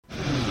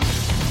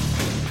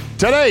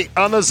Today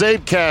on the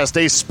CzabeCast,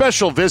 a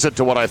special visit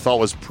to what I thought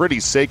was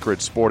pretty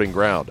sacred sporting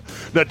ground.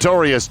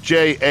 Notorious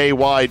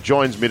J.A.Y.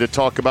 joins me to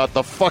talk about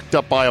the fucked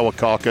up Iowa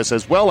caucus,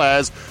 as well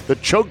as the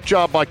choke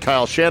job by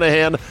Kyle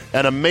Shanahan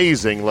and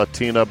amazing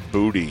Latina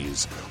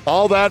booties.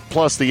 All that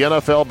plus the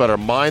NFL better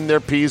mind their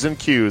P's and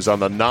Q's on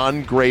the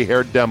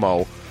non-gray-haired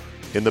demo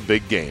in the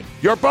big game.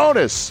 Your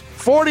bonus,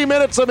 40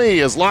 minutes of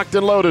me, is locked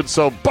and loaded,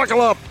 so buckle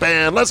up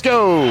and let's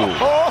go.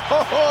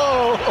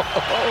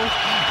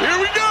 Here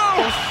we go.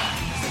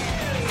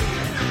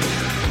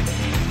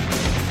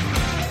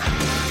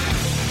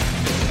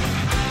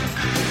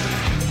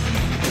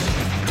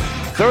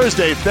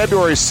 Thursday,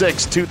 February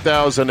 6,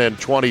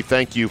 2020.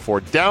 Thank you for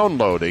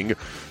downloading.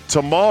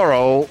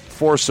 Tomorrow,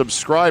 for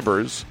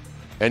subscribers,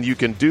 and you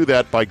can do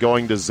that by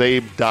going to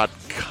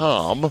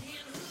Czabe.com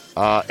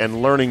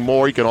and learning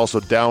more. You can also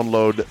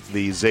download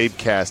the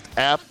CzabeCast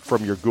app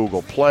from your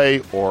Google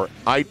Play or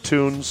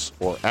iTunes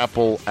or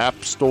Apple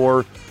App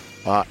Store,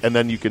 and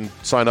then you can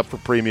sign up for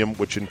premium,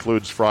 which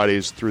includes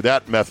Fridays through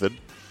that method.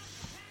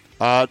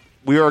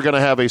 We are going to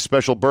have a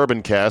special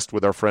bourbon cast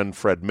with our friend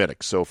Fred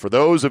Minnick. So for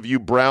those of you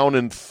brown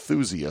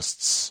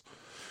enthusiasts,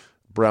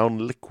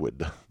 brown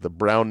liquid, the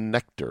brown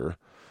nectar,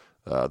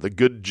 the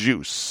good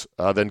juice,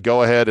 then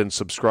go ahead and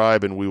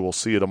subscribe, and we will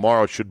see you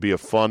tomorrow. It should be a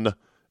fun,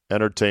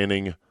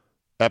 entertaining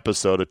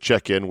episode to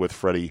check in with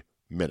Freddie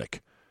Minnick.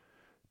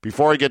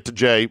 Before I get to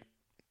Jay,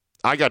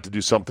 I got to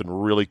do something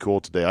really cool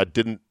today.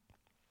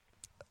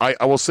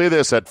 I will say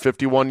this, at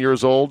 51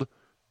 years old,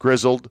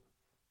 grizzled,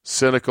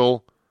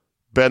 cynical,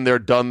 been there,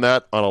 done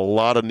that on a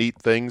lot of neat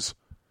things.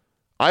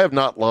 I have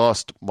not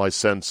lost my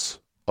sense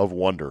of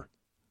wonder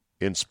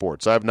in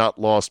sports. I have not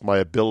lost my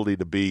ability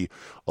to be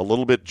a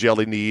little bit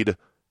jelly-kneed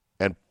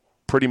and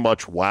pretty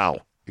much, wow,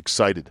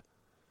 excited.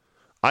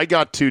 I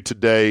got to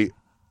today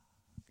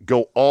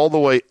go all the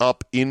way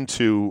up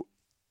into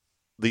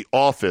the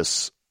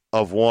office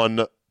of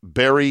one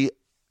Barry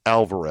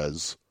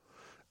Alvarez,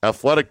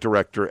 athletic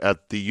director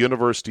at the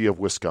University of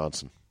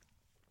Wisconsin,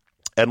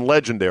 and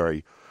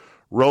legendary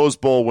Rose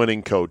Bowl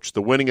winning coach,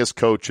 the winningest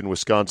coach in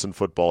Wisconsin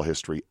football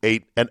history,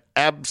 an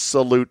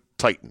absolute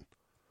titan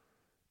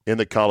in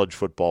the college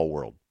football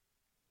world.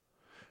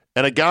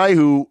 And a guy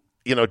who,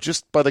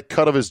 just by the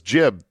cut of his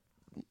jib,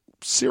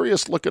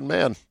 serious-looking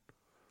man.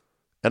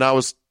 And I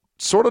was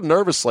sort of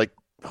nervous, like,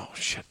 oh,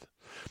 shit.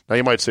 Now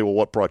you might say, well,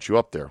 what brought you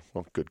up there?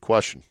 Well, good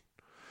question.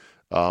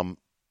 The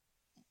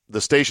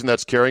station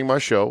that's carrying my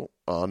show,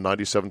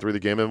 97.3 The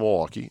Game in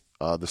Milwaukee,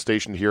 the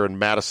station here in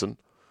Madison,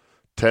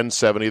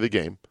 1070 The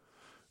Game,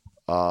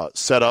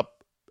 set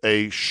up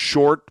a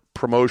short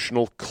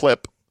promotional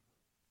clip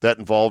that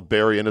involved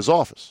Barry in his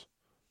office.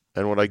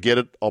 And when I get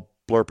it, I'll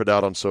blurb it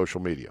out on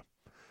social media.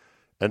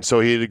 And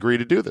so he had agreed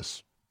to do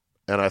this.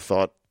 And I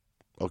thought,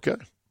 okay,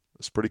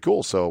 that's pretty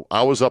cool. So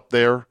I was up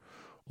there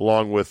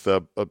along with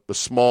a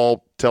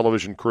small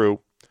television crew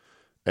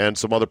and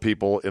some other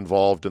people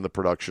involved in the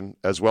production,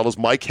 as well as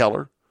Mike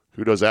Heller,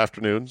 who does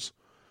afternoons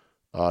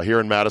here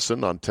in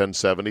Madison on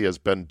 1070, has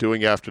been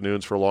doing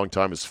afternoons for a long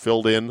time, has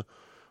filled in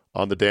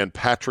on the Dan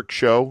Patrick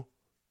Show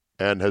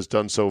and has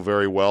done so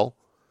very well.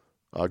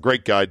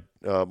 Great guy,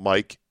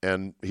 Mike,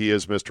 and he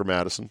is Mr.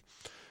 Madison.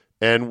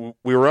 And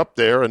we were up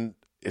there, and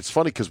it's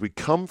funny because we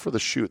come for the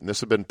shoot, and this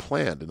had been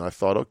planned, and I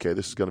thought, okay,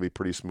 this is going to be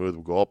pretty smooth.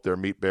 We'll go up there,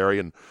 meet Barry,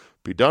 and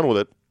be done with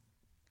it.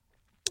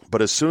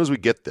 But as soon as we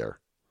get there,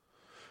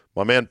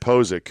 my man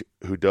Pozick,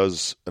 who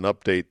does an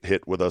update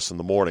hit with us in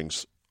the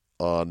mornings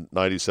on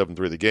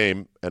 97.3 The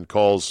Game and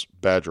calls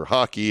Badger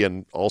Hockey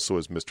and also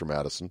is Mr.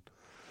 Madison,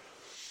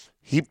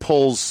 he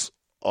pulls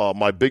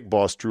my big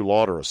boss, Drew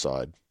Lauder,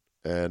 aside,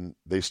 and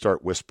they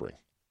start whispering.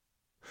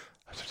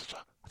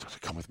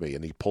 Come with me.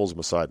 And he pulls him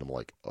aside, and I'm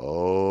like,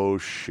 oh,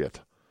 shit.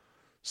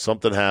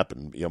 Something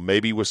happened.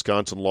 Maybe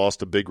Wisconsin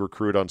lost a big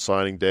recruit on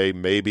signing day.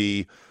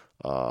 Maybe,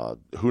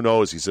 who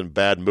knows, he's in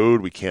bad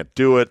mood. We can't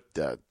do it.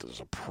 There's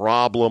a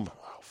problem.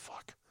 Oh,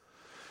 fuck.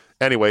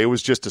 Anyway, it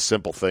was just a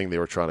simple thing. They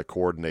were trying to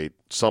coordinate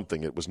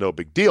something. It was no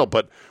big deal.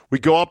 But we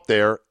go up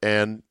there,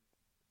 and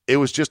it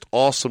was just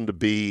awesome to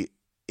be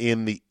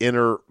in the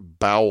inner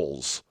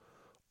bowels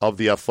of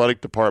the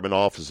athletic department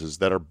offices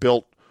that are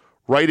built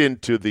right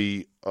into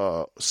the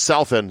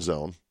south end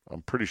zone.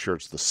 I'm pretty sure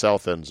it's the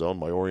south end zone.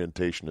 My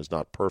orientation is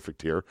not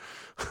perfect here.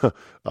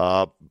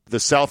 The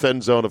south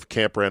end zone of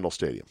Camp Randall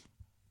Stadium.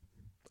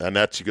 And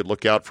that's, you could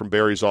look out from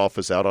Barry's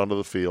office out onto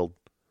the field.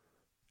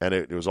 And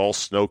it was all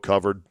snow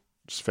covered.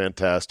 It's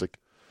fantastic.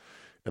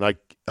 And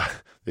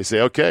they say,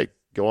 okay,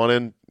 go on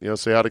in,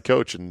 say hi to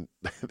Coach. And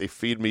they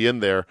feed me in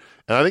there.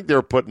 And I think they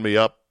were putting me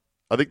up.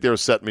 I think they were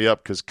setting me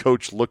up because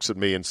Coach looks at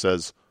me and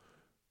says,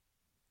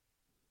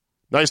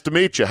 nice to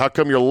meet you. How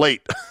come you're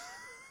late?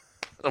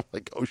 I'm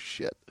like, oh,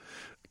 shit.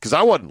 Because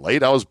I wasn't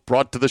late. I was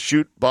brought to the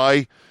shoot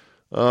by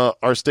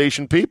our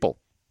station people.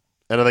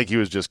 And I think he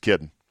was just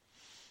kidding.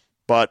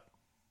 But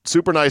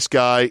super nice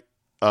guy.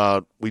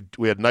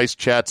 We had nice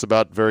chats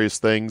about various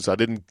things. I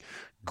didn't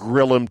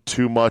grill him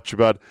too much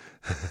about,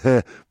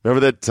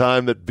 remember that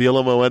time that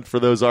Bielema went for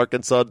those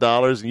Arkansas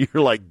dollars and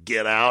you're like,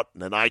 get out,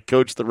 and then I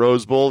coached the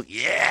Rose Bowl?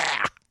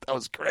 Yeah. That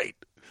was great.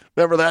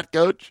 Remember that,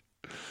 Coach?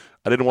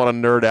 I didn't want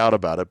to nerd out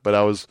about it, but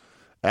I was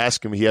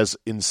asking him. He has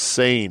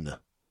insane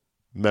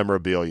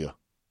memorabilia.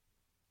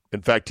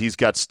 In fact, he's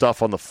got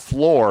stuff on the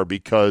floor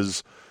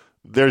because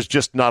there's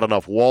just not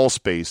enough wall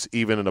space,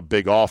 even in a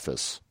big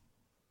office,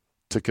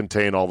 to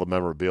contain all the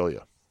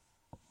memorabilia.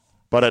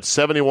 But at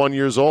 71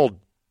 years old,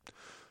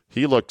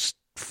 he looks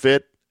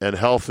fit and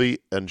healthy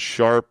and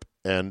sharp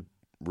and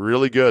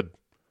really good.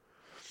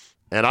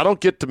 And I don't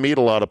get to meet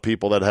a lot of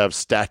people that have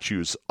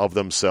statues of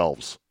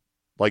themselves,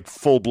 like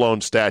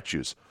full-blown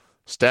statues.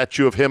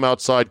 Statue of him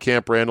outside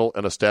Camp Randall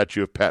and a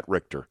statue of Pat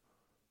Richter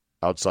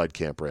outside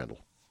Camp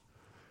Randall.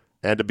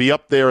 And to be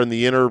up there in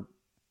the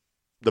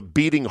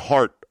beating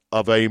heart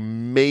of a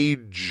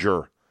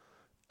major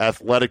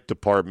athletic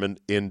department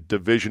in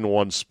Division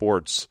I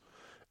sports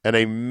and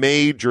a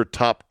major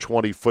top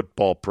 20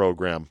 football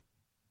program,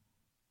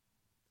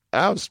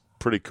 that was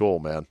pretty cool,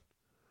 man.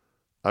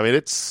 I mean,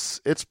 it's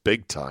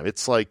big time.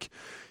 It's like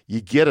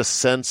you get a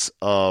sense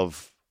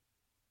of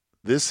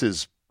this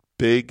is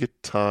big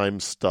time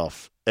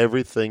stuff,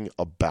 everything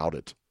about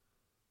it.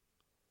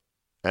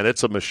 And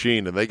it's a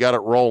machine, and they got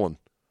it rolling.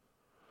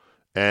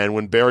 And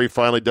when Barry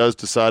finally does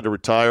decide to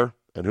retire,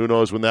 and who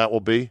knows when that will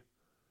be,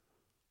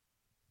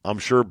 I'm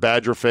sure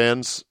Badger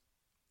fans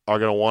are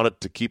going to want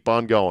it to keep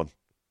on going.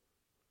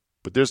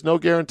 But there's no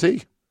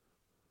guarantee.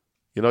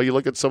 You know, you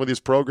look at some of these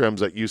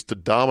programs that used to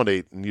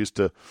dominate and used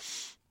to,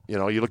 you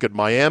know, you look at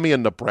Miami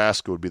and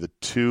Nebraska would be the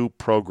two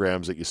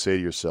programs that you say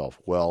to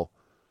yourself, well,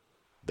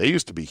 they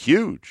used to be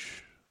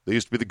huge. They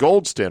used to be the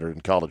gold standard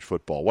in college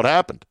football. What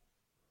happened?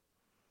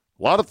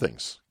 A lot of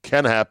things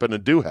can happen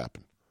and do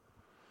happen.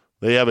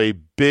 They have a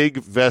big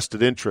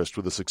vested interest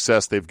with the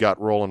success they've got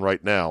rolling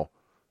right now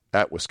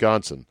at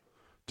Wisconsin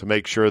to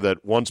make sure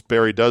that once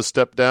Barry does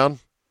step down,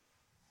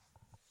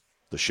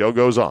 the show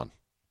goes on,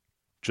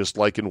 just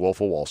like in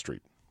Wolf of Wall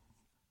Street.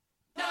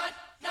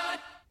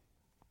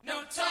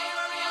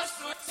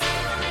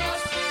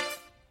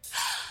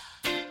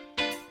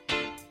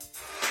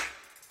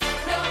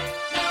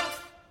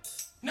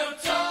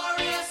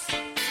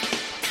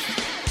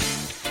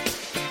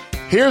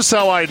 Here's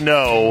how I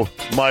know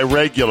my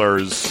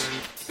regulars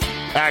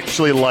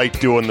actually like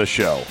doing the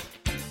show.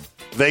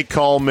 They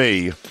call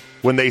me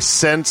when they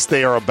sense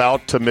they are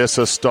about to miss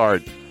a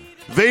start.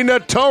 The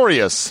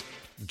notorious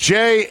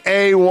Jay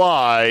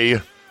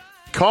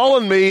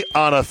calling me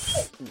on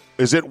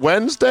is it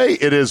Wednesday?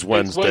 It is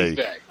Wednesday. It's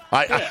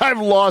Wednesday. I've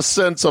lost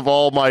sense of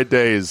all my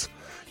days.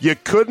 You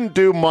couldn't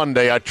do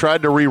Monday. I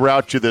tried to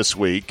reroute you this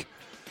week.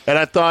 And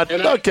I thought,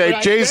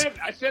 Jay's...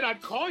 I said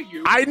I'd call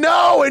you. I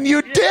know, and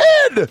you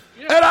did!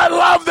 Yeah. And I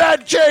love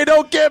that, Jay.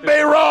 Don't get me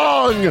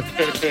wrong.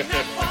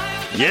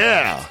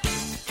 Yeah.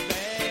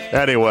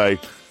 Anyway,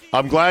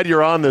 I'm glad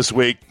you're on this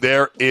week.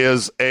 There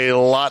is a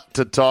lot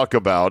to talk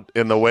about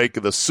in the wake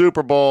of the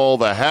Super Bowl,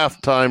 the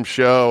halftime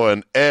show,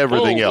 and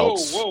everything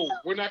else. Whoa.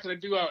 We're not going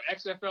to do our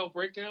XFL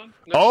breakdown?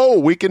 No? Oh,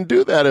 we can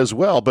do that as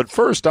well. But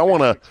first, I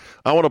want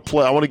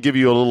to give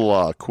you a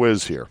little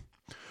quiz here.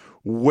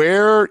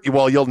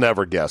 You'll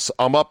never guess.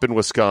 I'm up in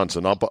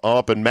Wisconsin. I'm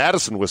up in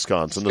Madison,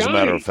 Wisconsin, as a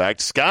matter of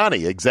fact.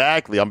 Scotty,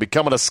 exactly. I'm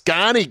becoming a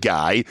Scotty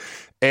guy.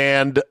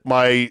 And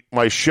my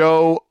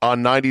show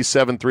on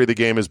 97.3 The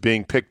Game is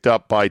being picked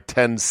up by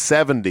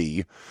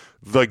 1070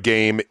 The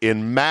Game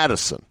in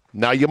Madison.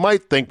 Now, you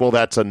might think, well,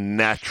 that's a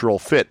natural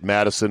fit.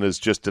 Madison is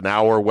just an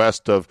hour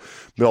west of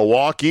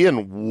Milwaukee,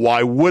 and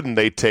why wouldn't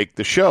they take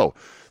the show?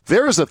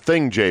 There is a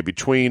thing, Jay,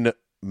 between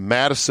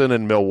Madison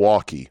and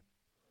Milwaukee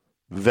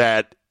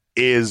that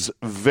is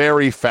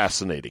very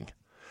fascinating.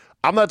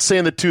 I'm not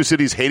saying the two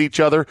cities hate each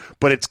other,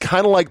 but it's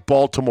kind of like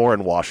Baltimore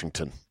and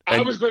Washington.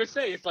 I was going to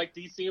say it's like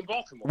D.C. and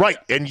Baltimore. Right,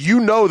 yeah. And you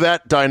know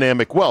that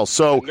dynamic well.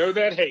 So I know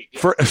that hate.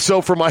 Yeah.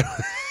 For my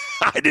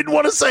I didn't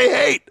want to say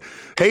hate.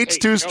 Hate's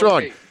too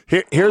strong.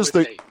 Here's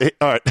the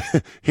all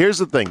right. Here's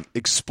the thing.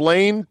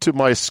 Explain to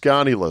my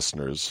Scotty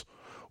listeners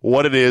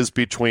what it is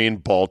between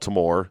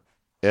Baltimore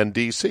and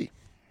D.C.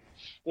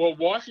 Well,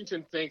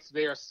 Washington thinks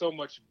they are so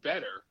much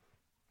better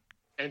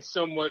and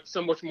so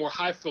much more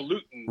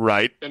highfalutin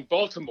than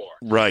Baltimore.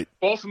 Right.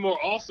 Baltimore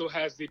also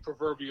has the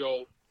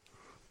proverbial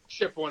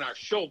chip on our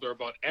shoulder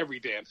about every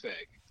damn thing.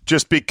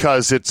 Just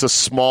because it's a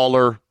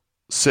smaller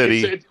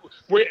city.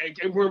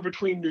 We're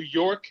between New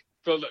York,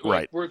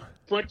 right. We're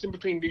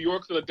between New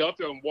York,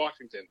 Philadelphia, and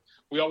Washington.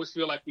 We always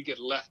feel like we get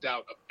left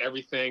out of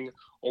everything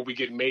or we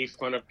get made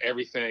fun of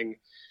everything.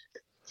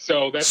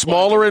 So that's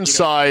smaller in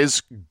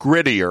size,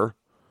 grittier.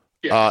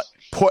 Yes.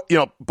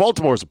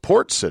 Baltimore's a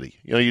port city.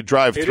 You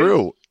drive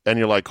through and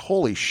you're like,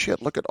 holy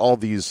shit, look at all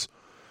these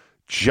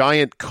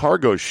giant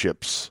cargo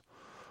ships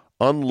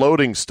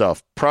unloading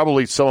stuff.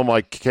 Probably some of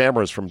my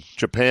cameras from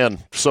Japan,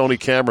 Sony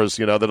cameras,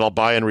 that I'll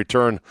buy in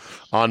return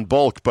on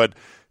bulk. But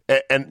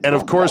and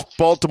of course,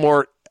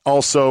 Baltimore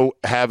also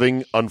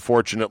having,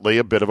 unfortunately,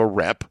 a bit of a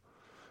rep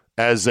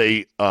as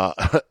a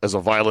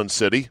violent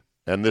city.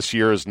 And this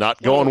year is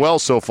not going well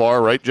so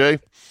far, right, Jay?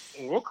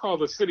 We'll call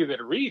the city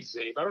that reads,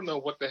 Dave. I don't know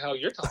what the hell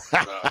you're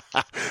talking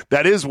about.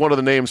 That is one of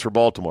the names for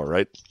Baltimore,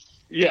 right?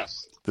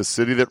 Yes. The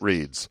city that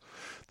reads.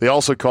 They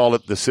also call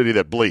it the city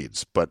that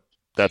bleeds, but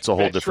that's a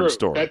whole different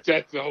story.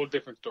 That's a whole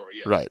different story,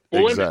 yeah. Right,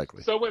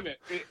 exactly. So wait a minute.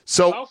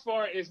 So how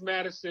far is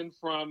Madison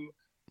from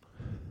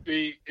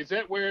is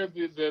that where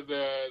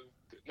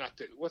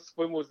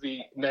when was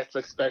the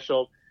Netflix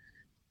special,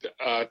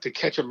 To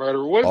Catch a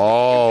Murderer?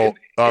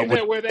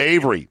 With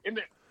Avery.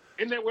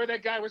 Isn't that where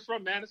that guy was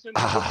from, Madison?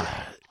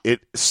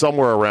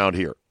 Somewhere around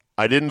here.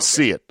 I didn't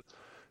see it,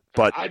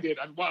 but I did.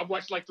 I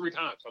watched like 3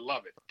 times. I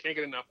love it. Can't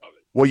get enough of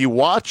it. Well, you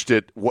watched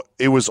it.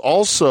 It was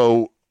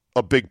also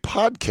a big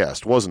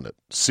podcast, wasn't it?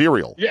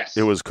 Serial. Yes.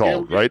 It was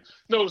called, right?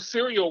 No,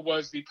 Serial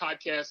was the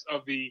podcast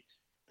of the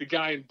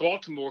guy in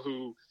Baltimore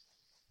who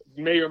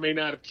may or may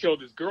not have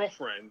killed his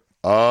girlfriend.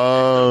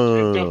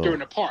 And dumped her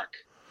in a park.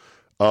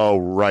 Oh,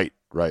 right.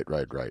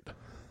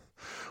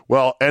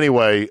 Well,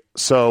 anyway,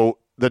 so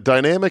the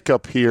dynamic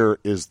up here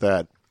is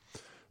that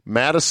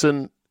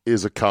Madison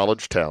is a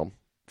college town,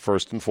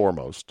 first and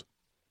foremost.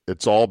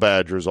 It's all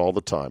Badgers all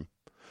the time.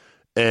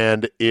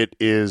 And it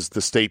is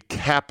the state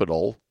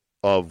capital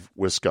of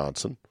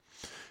Wisconsin.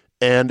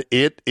 And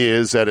it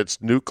is, at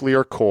its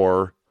nuclear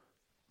core,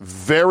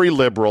 very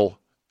liberal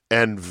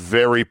and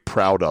very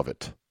proud of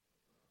it.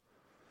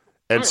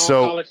 And Aren't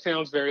so all college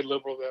towns very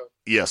liberal, though?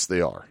 Yes,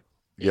 they are.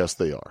 Yes,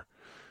 they are.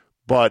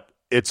 But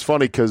it's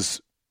funny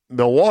because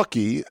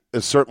Milwaukee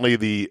is certainly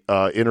the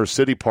inner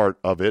city part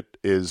of it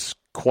is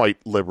quite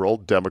liberal,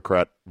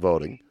 Democrat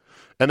voting.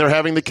 And they're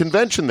having the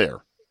convention there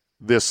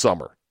this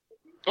summer.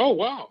 Oh,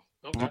 wow.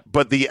 Okay.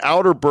 But the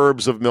outer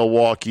burbs of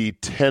Milwaukee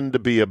tend to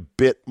be a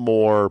bit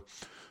more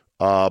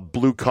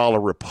blue-collar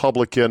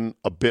Republican,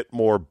 a bit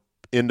more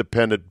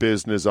independent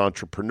business,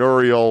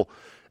 entrepreneurial.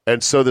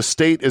 And so the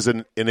state is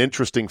an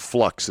interesting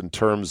flux in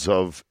terms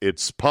of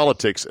its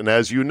politics. And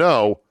as you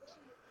know,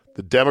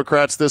 the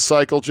Democrats this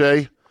cycle,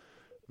 Jay,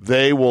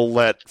 they will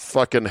let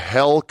fucking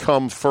hell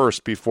come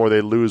first before they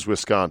lose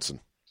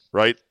Wisconsin,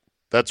 right?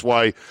 That's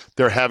why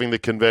they're having the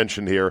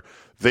convention here.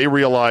 They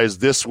realize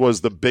this was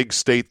the big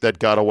state that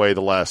got away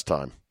the last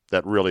time.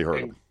 That really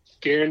hurt them.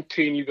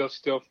 Guaranteeing you they'll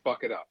still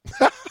fuck it up.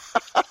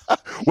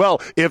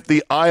 Well, if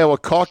the Iowa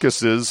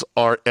caucuses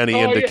are any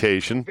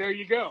indication. Yeah. There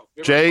you go.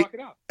 They're Jay, fuck it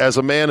up. as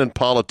a man in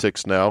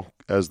politics now,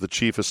 as the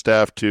chief of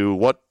staff to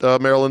what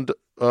Maryland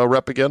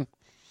rep again?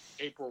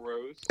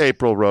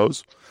 April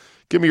Rose.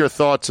 Give me your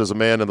thoughts as a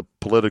man in the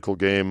political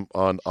game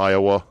on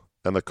Iowa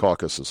and the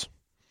caucuses.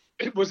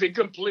 It was a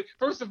complete.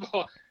 First of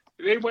all,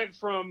 they went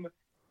from.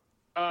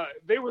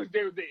 They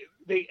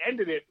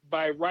ended it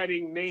by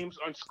writing names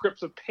on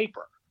scripts of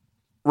paper.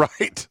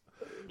 Right.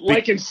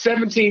 Like in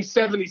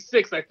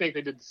 1776, I think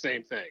they did the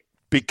same thing.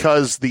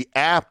 Because the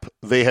app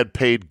they had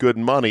paid good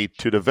money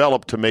to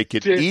develop to make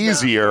it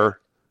easier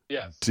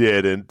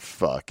didn't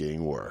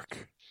fucking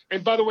work.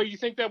 And by the way, you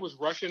think that was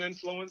Russian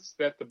influence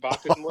that the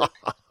bot didn't work?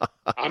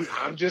 I'm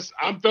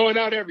throwing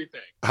out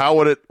everything. How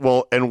would it?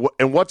 Well,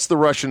 and what's the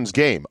Russians'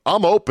 game?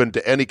 I'm open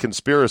to any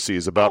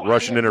conspiracies about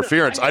Russian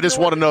interference. I just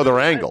want to know their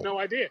angle. I have no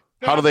idea.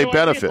 How do they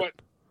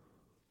benefit?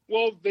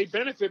 Well, they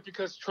benefit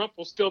because Trump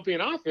will still be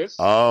in office.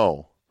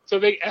 Oh. So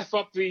they F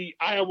up the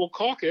Iowa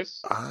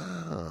caucus.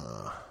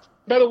 Ah.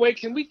 By the way,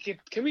 can we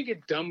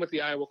get done with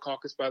the Iowa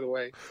caucus, by the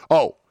way?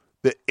 Oh,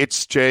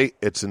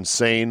 it's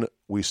insane.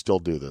 We still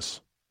do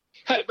this.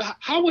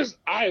 How is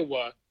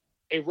Iowa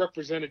a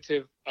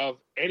representative of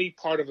any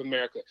part of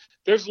America?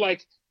 There's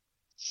like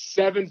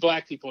 7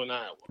 black people in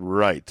Iowa.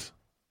 Right.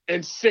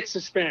 And 6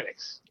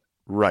 Hispanics.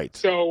 Right.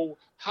 So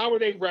how are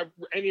they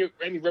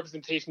any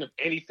representation of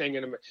anything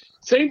in America?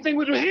 Same thing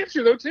with New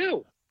Hampshire, though,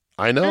 too.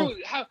 I know.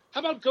 How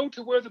about go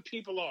to where the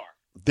people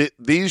are?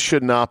 These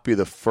should not be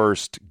the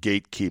first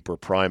gatekeeper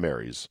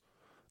primaries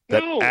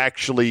that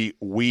actually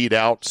weed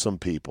out some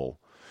people.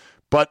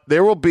 But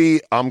there will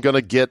be, I'm going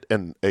to get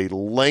a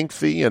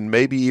lengthy and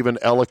maybe even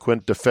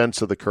eloquent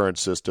defense of the current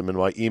system in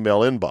my email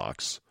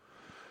inbox.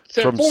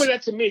 So forward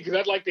that to me, because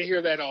I'd like to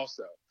hear that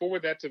also.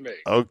 Forward that to me.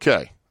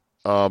 Okay.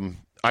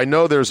 I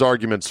know there's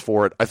arguments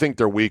for it. I think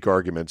they're weak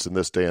arguments in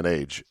this day and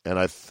age. And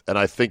I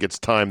think it's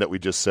time that we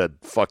just said,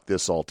 fuck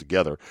this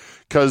altogether.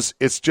 Because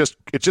it's just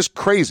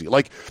crazy.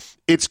 Like,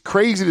 it's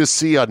crazy to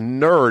see a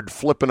nerd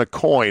flipping a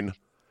coin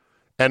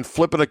and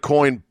flipping a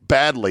coin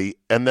badly,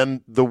 and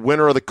then the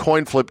winner of the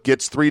coin flip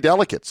gets 3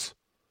 delegates.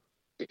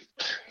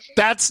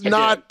 That's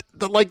nothing.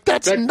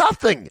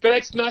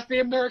 That's not the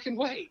American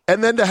way.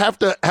 And then to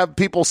have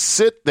people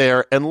sit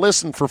there and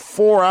listen for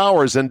 4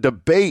 hours and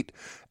debate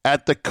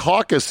at the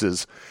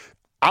caucuses,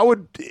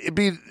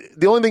 the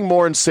only thing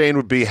more insane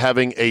would be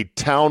having a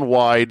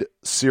town-wide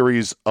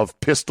series of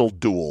pistol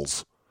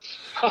duels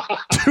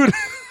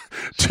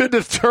to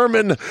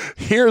determine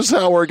here's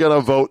how we're going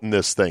to vote in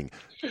this thing.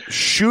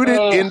 Shoot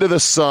it into the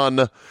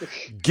sun,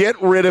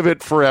 get rid of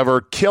it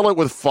forever, kill it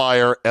with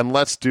fire, and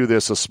let's do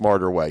this a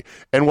smarter way.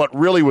 And what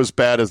really was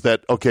bad is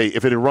that, okay,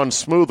 if it had run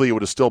smoothly, it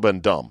would have still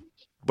been dumb.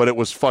 But it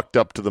was fucked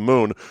up to the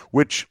moon,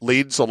 which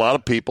leads a lot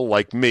of people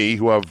like me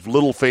who have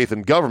little faith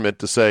in government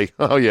to say,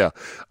 oh, yeah,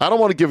 I don't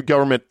want to give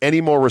government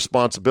any more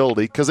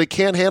responsibility because they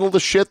can't handle the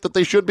shit that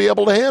they should be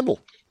able to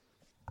handle.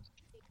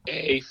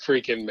 A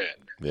freaking men.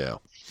 Yeah.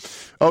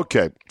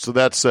 Okay, so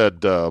that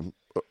said, can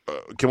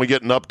we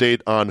get an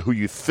update on who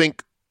you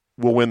think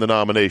will win the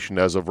nomination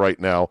as of right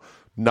now,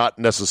 not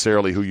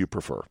necessarily who you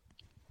prefer?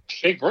 I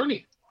think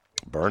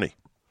Bernie.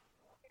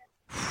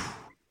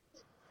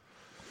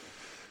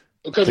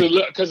 Because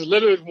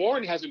Elizabeth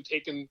Warren hasn't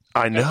taken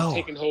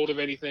hold of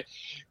anything.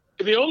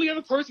 The only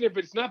other person, if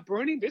it's not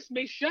Bernie, this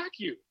may shock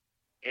you.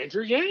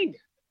 Andrew Yang.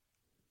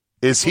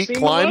 Is he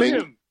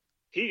climbing?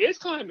 He is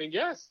climbing,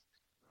 yes.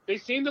 They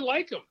seem to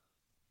like him.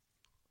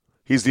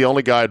 He's the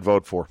only guy I'd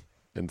vote for,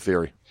 in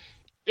theory.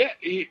 Yeah,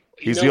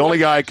 he's the only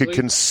guy I could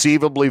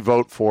conceivably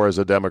vote for as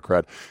a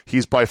Democrat.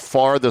 He's by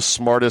far the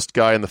smartest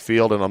guy in the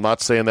field, and I'm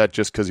not saying that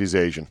just because he's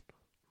Asian.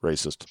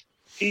 Racist.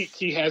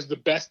 He has the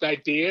best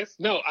ideas.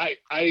 No,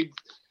 I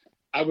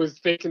was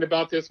thinking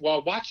about this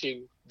while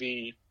watching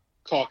the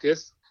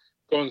caucus,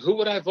 going, who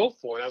would I vote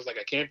for? And I was like,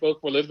 I can't vote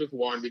for Elizabeth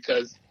Warren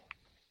because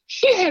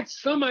she had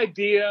some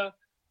idea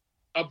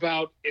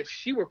about if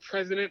she were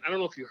president. I don't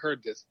know if you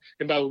heard this.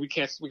 And by the way,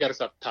 we got to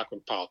stop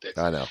talking politics.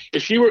 I know.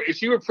 If she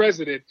were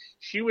president,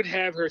 she would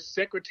have her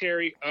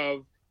Secretary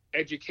of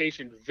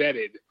Education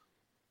vetted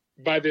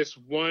by this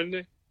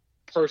one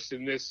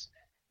person, this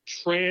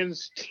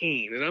trans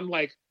teen. And I'm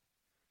like,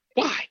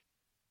 why?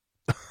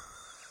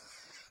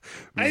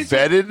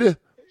 Vetted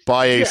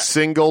by a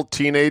single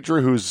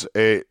teenager who's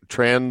a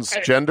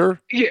transgender?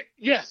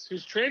 Yes,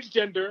 who's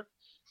transgender,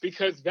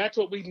 because that's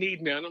what we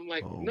need now. And I'm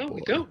like,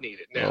 we don't need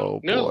it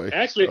now.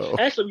 Actually,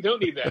 we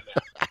don't need that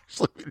now.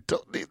 Actually, we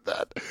don't need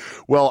that.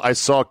 Well, I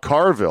saw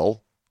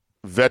Carville,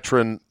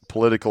 veteran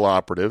political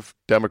operative,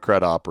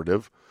 Democrat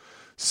operative,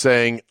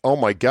 saying, oh,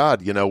 my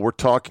God, we're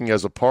talking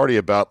as a party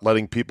about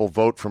letting people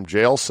vote from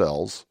jail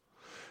cells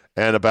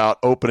and about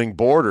opening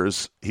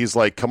borders. He's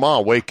like, come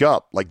on, wake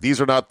up. Like,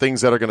 these are not things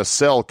that are going to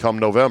sell come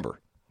November.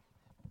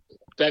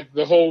 That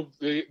the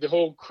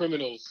whole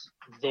criminals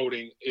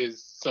voting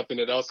is something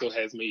that also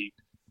has me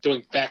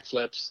doing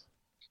backflips.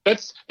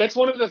 That's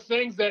one of the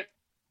things that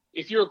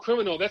if you're a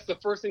criminal, that's the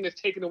first thing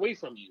that's taken away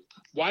from you.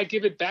 Why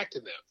give it back to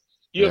them?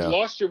 You have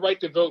lost your right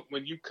to vote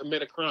when you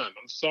commit a crime.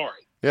 I'm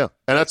sorry. Yeah,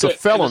 and that's a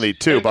felony,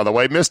 too, by the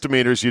way.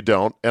 Misdemeanors, you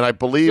don't. And I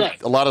believe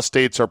a lot of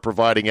states are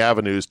providing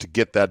avenues to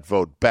get that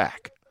vote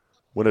back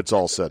when it's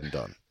all said and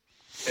done.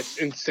 It's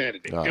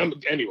insanity.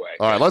 Anyway.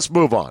 All right, let's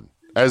move on.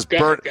 As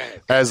Brian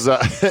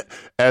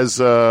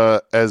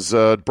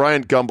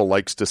Gumble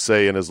likes to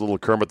say in his little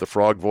Kermit the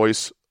Frog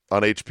voice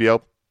on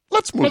HBO,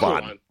 let's move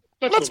on.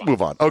 Let's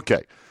move on.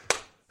 Okay.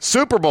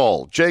 Super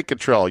Bowl, Jay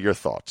Cottrell, your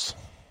thoughts.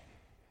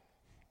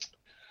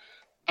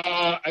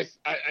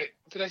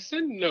 Did I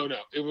send? No.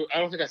 I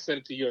don't think I sent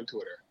it to you on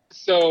Twitter.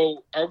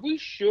 So, are we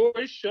sure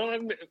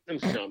Sean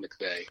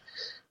McVay,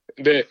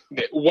 the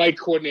white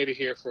coordinator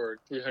here for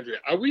 300?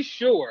 Are we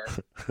sure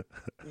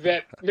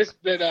that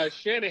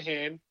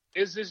Shanahan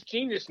is this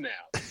genius now?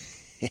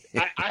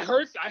 I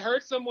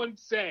heard someone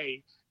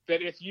say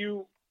that if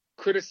you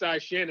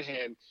criticize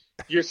Shanahan,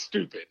 you're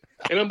stupid.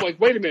 And I'm like,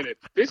 wait a minute.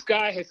 This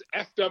guy has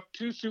effed up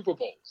 2 Super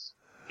Bowls.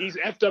 He's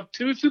effed up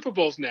 2 Super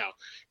Bowls now.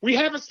 We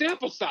have a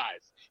sample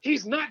size.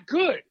 He's not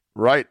good.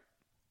 Right.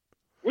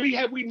 What do you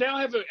have? We now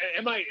have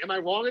am I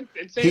wrong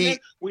in saying that?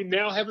 We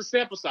now have a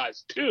sample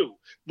size 2,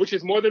 which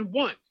is more than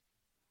 1.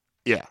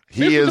 Yeah.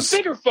 This is a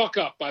bigger fuck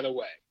up, by the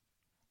way.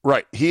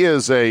 Right. He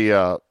is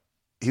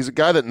he's a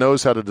guy that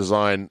knows how to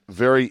design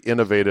very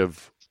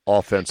innovative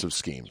offensive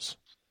schemes.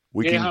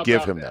 We can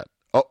give him that.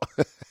 Oh,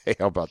 hey,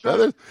 how about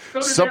that?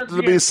 There's something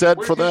to be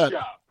said for that.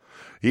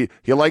 He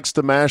likes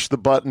to mash the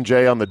button,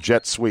 Jay, on the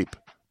jet sweep.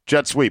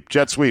 Jet sweep,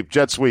 jet sweep,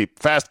 jet sweep.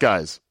 Fast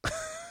guys.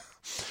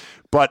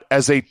 But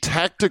as a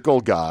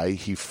tactical guy,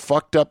 he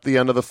fucked up the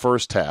end of the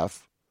first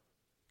half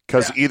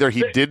because either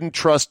he didn't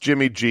trust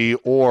Jimmy G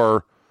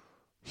or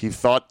he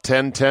thought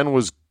 10-10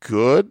 was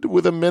good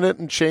with a minute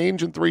and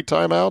change and 3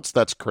 timeouts.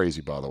 That's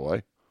crazy, by the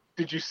way.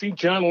 Did you see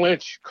John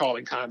Lynch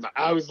calling timeout?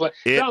 I was like,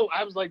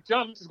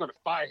 John Lynch is going to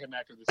fire him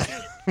after this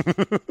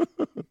game.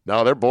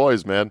 No, they're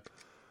boys, man.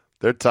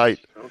 They're tight.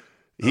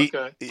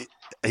 Okay.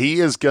 He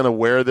is going to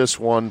wear this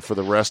one for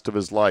the rest of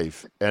his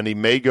life, and he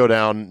may go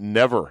down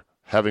never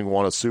having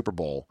won a Super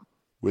Bowl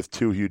with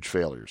 2 huge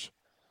failures.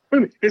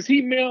 Does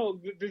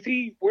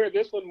he wear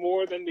this one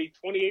more than the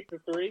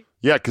 28-3?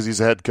 Yeah, because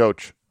he's a head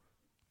coach.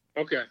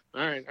 Okay.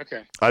 All right.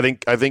 Okay. I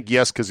think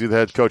yes, because he's the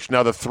head coach.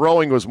 Now the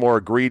throwing was more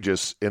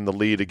egregious in the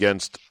lead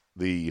against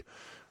the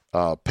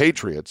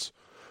Patriots,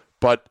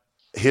 but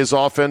his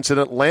offense in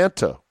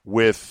Atlanta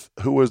with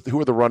who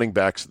were the running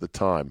backs at the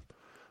time?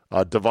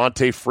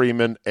 Devontae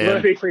Freeman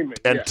and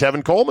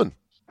Tevin Coleman,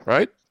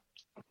 right?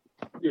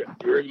 Yeah.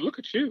 Look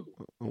at you.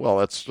 Well,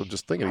 that's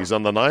just thinking. He's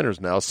on the Niners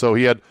now, so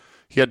he had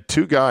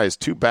 2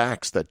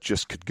 backs that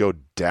just could go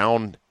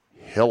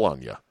downhill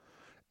on you.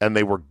 And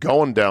they were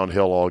going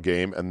downhill all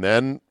game, and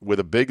then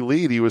with a big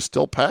lead, he was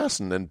still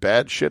passing, and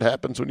bad shit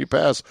happens when you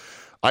pass.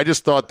 I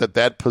just thought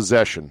that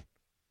possession,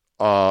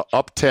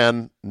 up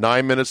 10,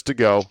 9 minutes to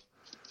go,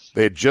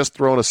 they had just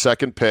thrown a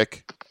second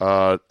pick,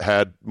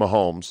 had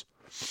Mahomes,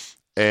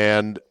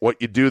 And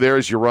what you do there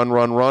is you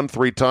run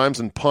 3 times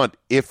and punt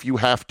if you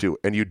have to,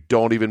 and you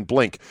don't even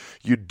blink.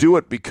 You do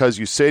it because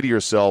you say to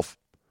yourself,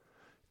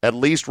 at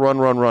least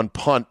run,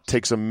 punt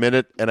takes a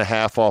minute and a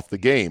half off the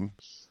game,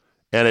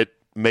 and it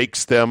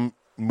makes them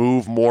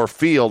move more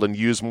field and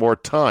use more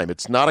time.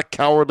 It's not a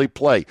cowardly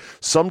play.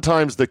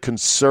 Sometimes the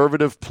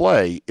conservative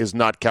play is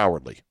not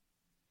cowardly.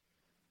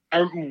 I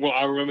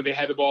remember they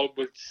had the ball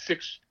with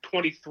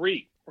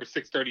 6:23 or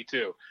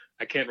 6:32.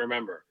 I can't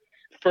remember.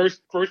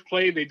 First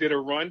play, they did a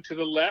run to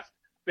the left.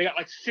 They got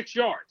like 6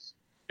 yards,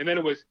 and then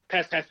it was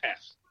pass.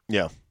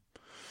 Yeah.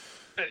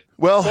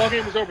 Well, ball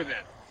game was over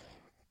then.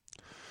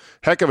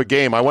 Heck of a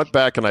game. I went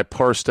back and I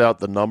parsed out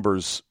the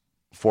numbers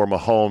for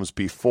Mahomes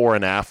before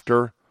and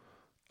after.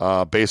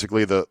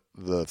 Basically, the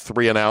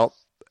 3 and out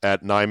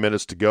at 9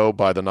 minutes to go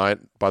by the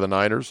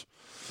Niners,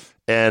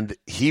 and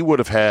he would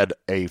have had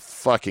a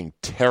fucking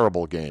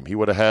terrible game. He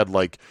would have had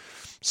like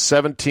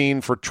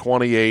 17 for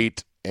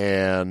 28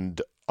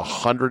 and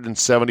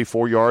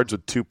 174 yards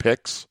with 2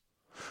 picks.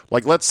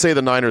 Like, let's say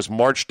the Niners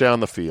marched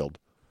down the field,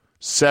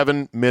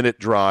 7-minute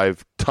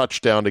drive,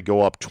 touchdown to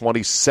go up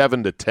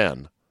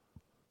 27-10.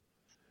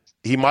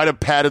 He might have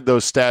padded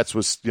those stats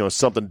with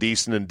something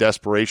decent in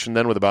desperation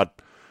then with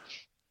about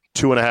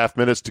 2.5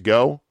 minutes to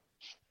go.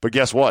 But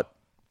guess what?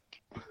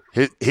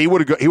 He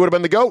would have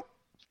been the GOAT.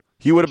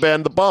 He would have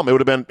been the bum. It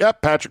would have been,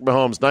 Patrick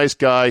Mahomes, nice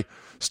guy.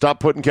 Stop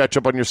putting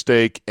ketchup on your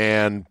steak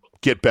and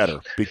get better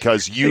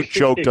because you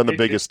choked on the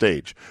biggest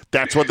stage.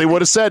 That's what they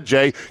would have said,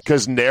 Jay,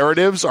 because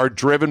narratives are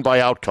driven by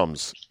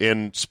outcomes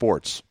in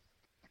sports.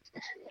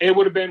 It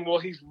would have been, well,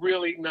 he's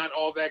really not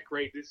all that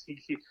great.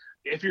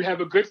 If you have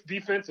a good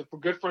defense, a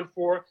good front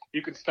four,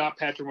 you can stop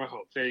Patrick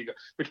Mahomes. There you go.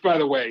 Which, by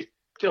the way,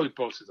 Joey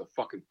Bosa is a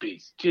fucking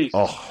beast. Jesus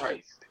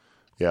Christ.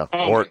 Yeah.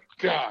 Oh, my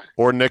God.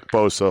 Or Nick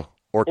Bosa.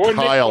 Or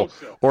Kyle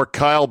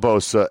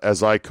Bosa,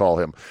 as I call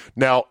him.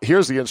 Now,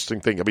 here's the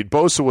interesting thing. I mean,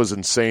 Bosa was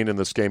insane in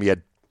this game. He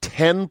had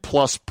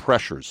 10-plus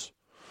pressures.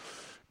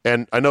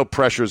 And I know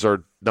pressures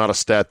are not a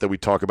stat that we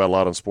talk about a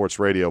lot on sports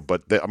radio,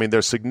 but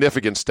they're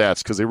significant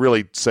stats because they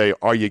really say,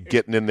 are you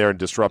getting in there and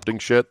disrupting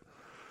shit?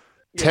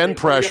 10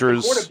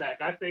 pressures. Quarterback,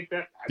 I think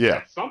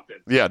that's something.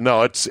 Yeah,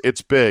 no,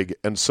 it's big.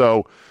 And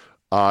so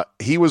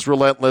he was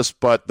relentless,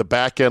 but the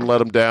back end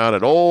let him down.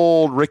 And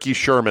old Ricky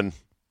Sherman,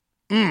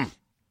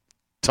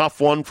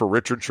 tough one for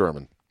Richard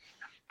Sherman.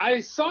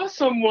 I saw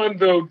someone,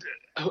 though,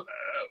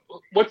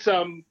 what's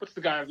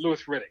the guy,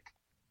 Louis Riddick?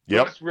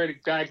 Yep. Louis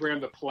Riddick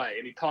diagrammed the play,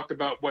 and he talked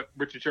about what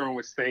Richard Sherman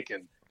was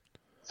thinking.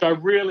 So I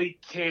really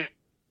can't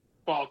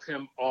fault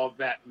him all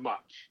that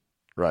much.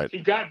 Right. He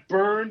got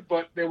burned,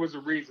 but there was a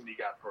reason he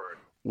got burned.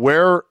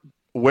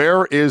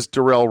 Where is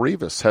Darrelle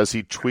Revis? Has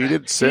he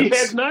tweeted since? He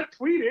has not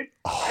tweeted.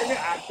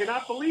 I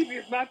cannot believe he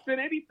has not said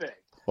anything.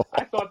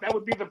 I thought that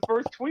would be the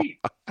first tweet.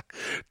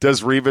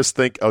 Does Revis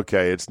think,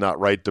 okay, it's not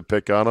right to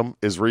pick on him?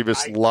 Is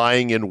Revis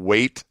lying in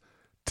wait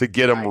to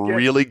get him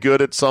really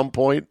good at some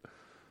point?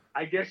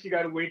 I guess you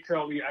got to wait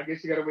till the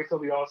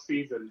off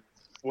season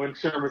when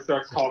Sherman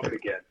starts talking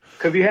again,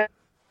 because he had.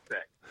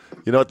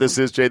 You know what this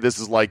is, Jay? This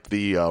is like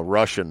the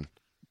Russian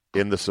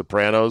in The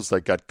Sopranos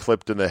that got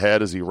clipped in the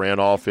head as he ran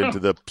off into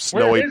the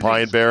snowy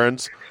Pine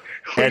Barrens.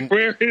 And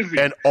where is he?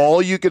 And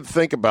all you could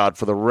think about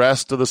for the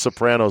rest of The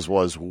Sopranos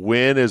was,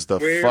 when is the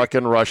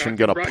fucking Russian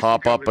going to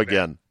pop up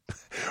again?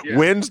 Yeah.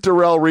 When's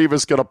Darrelle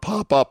Revis going to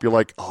pop up? You're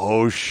like,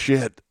 oh,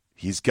 shit.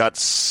 He's got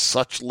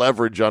such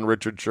leverage on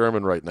Richard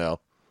Sherman right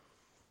now.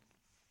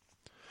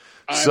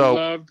 I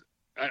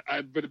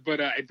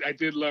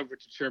did love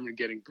Richard Sherman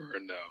getting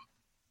burned, though.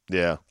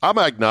 Yeah, I'm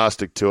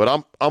agnostic to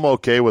it. I'm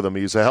okay with him.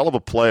 He's a hell of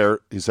a player.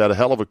 He's had a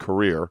hell of a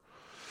career.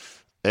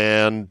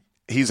 And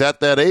he's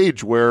at that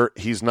age where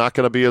he's not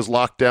going to be as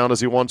locked down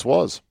as he once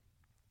was.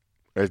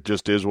 It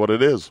just is what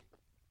it is.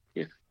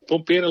 Yeah.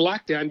 Don't be in a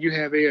lockdown. You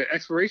have an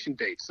expiration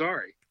date.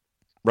 Sorry.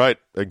 Right,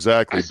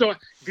 exactly. I saw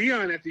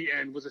Dion at the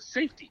end was a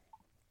safety.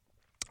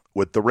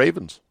 With the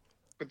Ravens.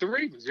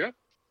 Yeah.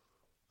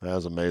 That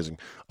was amazing.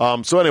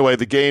 So anyway,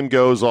 the game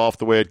goes off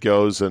the way it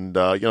goes. And,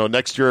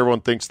 next year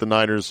everyone thinks the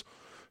Niners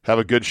have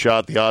a good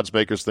shot. The odds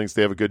makers thinks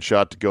they have a good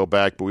shot to go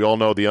back. But we all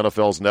know the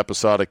NFL is an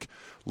episodic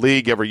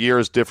league. Every year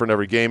is different.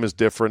 Every game is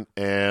different.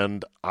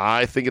 And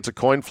I think it's a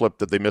coin flip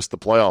that they missed the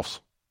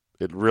playoffs.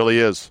 It really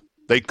is.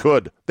 They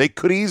could. They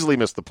could easily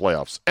miss the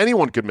playoffs.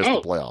 Anyone could miss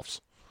the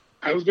playoffs.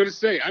 I was going to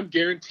say, I'm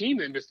guaranteeing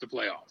they missed the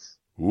playoffs.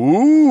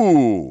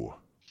 Ooh.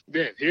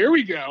 Here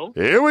we go.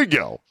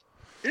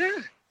 Yeah.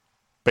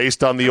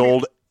 Based on the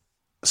old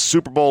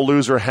Super Bowl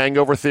loser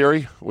hangover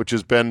theory, which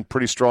has been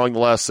pretty strong the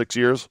last 6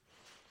 years.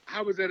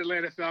 How was that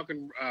Atlanta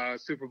Falcon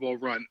Super Bowl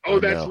run? Oh,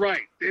 that's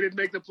right. They didn't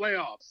make the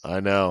playoffs. I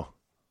know.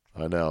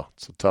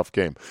 It's a tough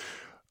game.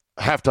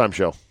 Halftime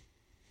show.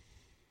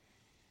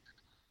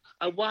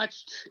 I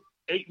watched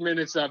 8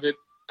 minutes of it,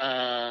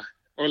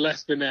 or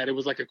less than that. It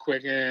was like a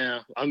quick,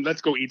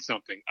 let's go eat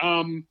something.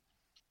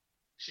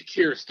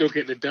 Shakira's still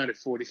getting it done at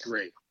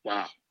 43.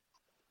 Wow.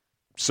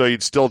 So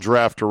you'd still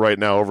draft her right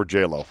now over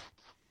J-Lo?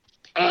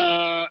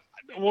 Well,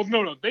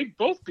 no. They're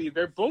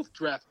both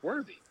draft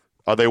worthy.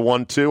 Are they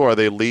 1-2? Are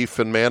they Leaf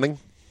and Manning?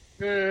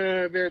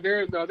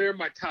 They're in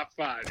my top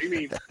 5. I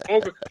mean,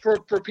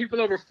 for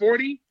people over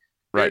 40,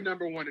 they're right.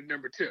 number 1 and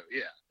number 2.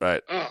 Yeah.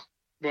 Right.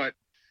 But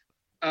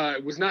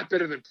it was not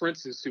better than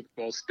Prince's Super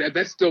Bowl.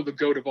 That's still the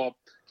GOAT of all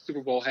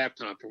Super Bowl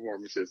halftime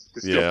performances.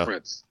 It's still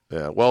Prince.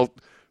 Yeah. Well,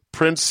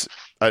 Prince.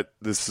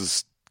 This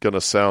is going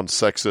to sound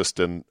sexist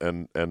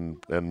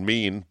and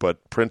mean,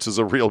 but Prince is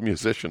a real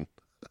musician.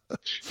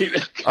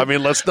 I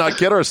mean, let's not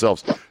kid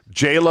ourselves.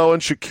 J-Lo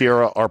and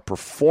Shakira are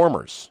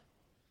performers.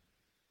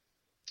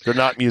 They're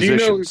not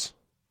musicians.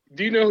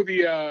 Do you know who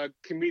the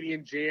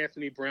comedian J.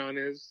 Anthony Brown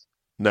is?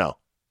 No.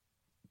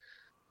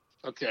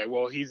 Okay,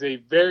 well, he's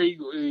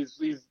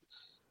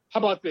how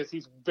about this?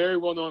 He's very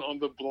well known on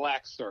the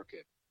black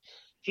circuit.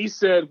 He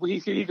said,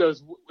 he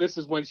goes, this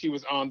is when she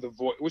was on The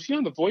Voice. Was she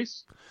on The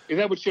Voice? Is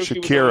that what show she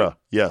was on? Shakira,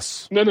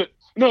 yes. No,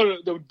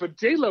 but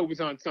J-Lo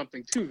was on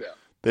something too, though.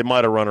 They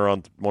might have run her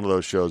on one of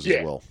those shows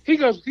as well. He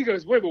goes,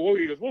 wait,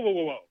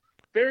 whoa.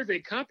 There's a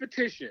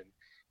competition,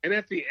 and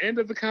at the end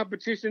of the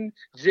competition,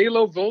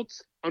 J-Lo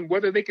votes on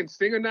whether they can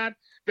sing or not.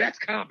 That's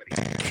comedy.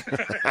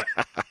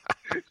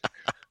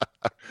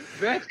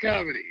 That's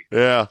comedy.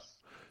 Yeah.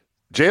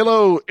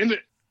 J-Lo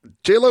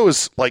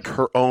is like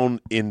her own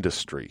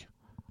industry.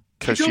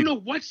 I don't know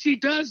what she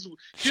does.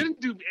 She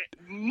doesn't do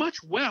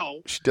much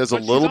well. She does a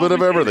little bit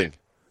of everything.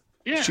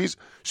 Yeah. She's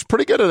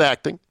pretty good at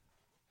acting.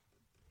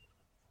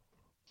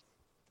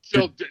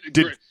 So,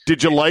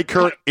 did you like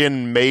her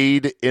in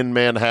Maid in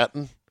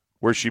Manhattan,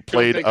 where she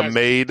played a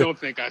maid? I don't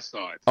think I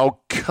saw it. Oh,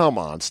 come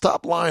on.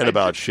 Stop lying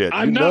about shit.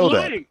 I'm not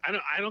lying.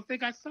 That. I don't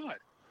think I saw it.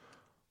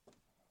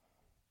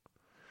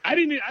 I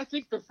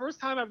think the first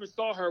time I ever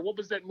saw her, what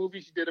was that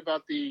movie she did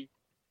about the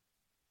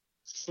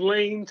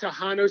slain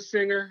Tejano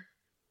singer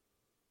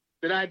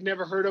that I had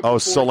never heard of before?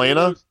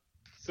 Selena?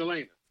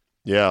 Selena.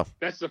 Yeah.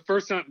 That's the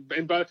first time.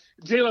 But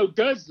J-Lo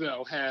does,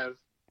 though, have,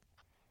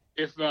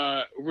 if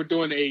we're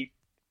doing a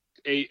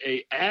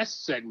ass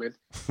segment,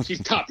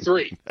 she's top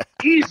 3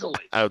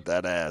 easily. Out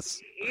that ass.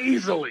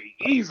 Easily.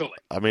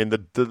 I mean,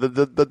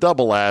 the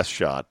double ass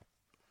shot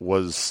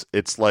was.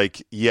 It's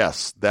like,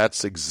 yes,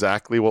 that's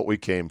exactly what we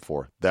came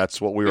for. That's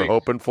what we were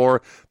hoping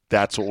for.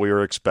 That's what we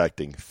were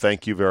expecting.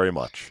 Thank you very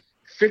much.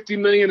 50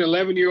 million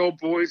 11-year-old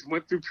boys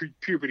went through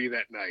puberty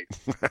that night.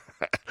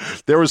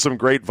 There were some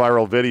great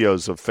viral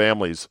videos of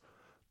families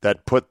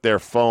that put their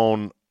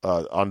phone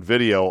on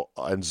video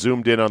and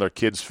zoomed in on their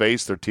kid's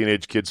face, their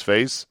teenage kid's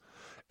face,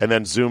 and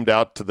then zoomed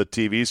out to the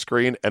TV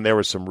screen, and there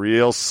were some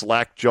real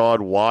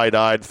slack-jawed,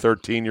 wide-eyed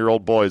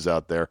 13-year-old boys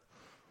out there.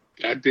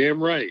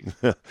 Goddamn right.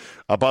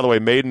 By the way,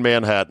 Made in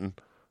Manhattan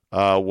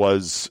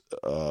was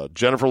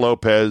Jennifer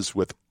Lopez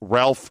with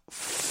Ralph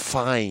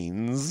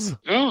Fiennes.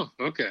 Oh,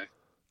 okay.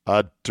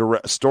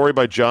 Story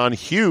by John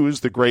Hughes,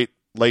 the great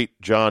late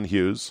John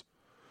Hughes,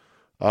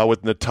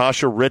 with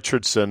Natasha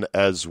Richardson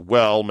as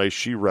well. May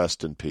she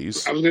rest in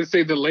peace. I was going to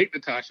say the late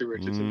Natasha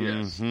Richardson,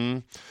 yes.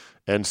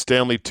 And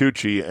Stanley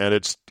Tucci, and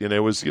it's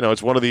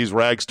one of these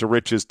rags to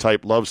riches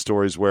type love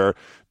stories where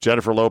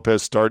Jennifer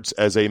Lopez starts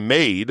as a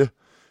maid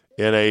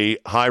in a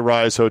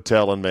high-rise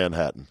hotel in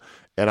Manhattan.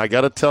 And I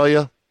got to tell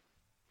you,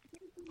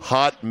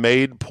 hot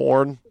maid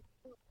porn,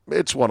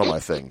 it's one of my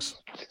things.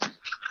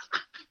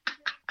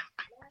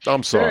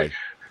 I'm sorry.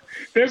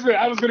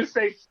 I was going to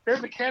say,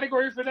 there's a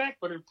category for that,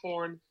 but in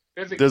porn,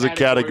 there's a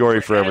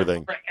category for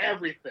everything. For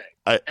everything.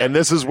 And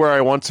this is where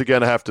I once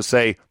again have to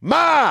say,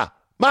 Ma,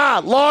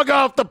 log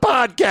off the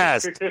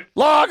podcast.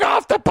 Log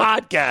off the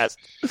podcast.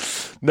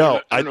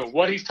 No, I don't know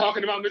what he's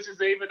talking about,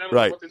 Mrs. Avon. I don't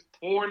know what this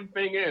porn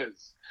thing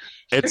is.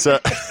 It's I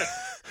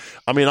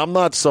mean, I'm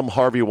not some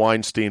Harvey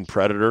Weinstein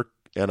predator,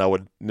 and I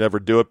would never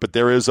do it, but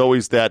there is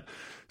always that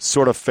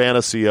sort of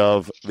fantasy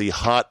of the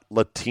hot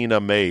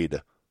Latina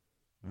maid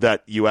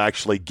that you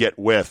actually get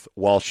with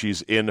while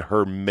she's in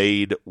her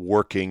maid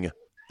working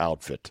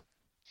outfit.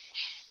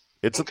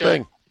 It's a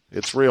thing.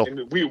 It's real.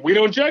 And we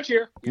don't judge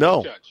here.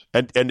 No.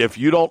 And if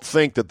you don't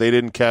think that they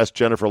didn't cast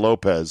Jennifer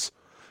Lopez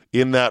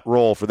in that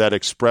role for that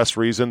express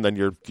reason, then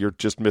you're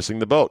just missing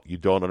the boat. You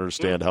don't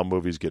understand how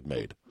movies get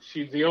made.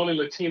 She's the only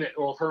Latina,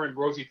 her and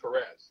Rosie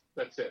Perez.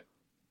 That's it.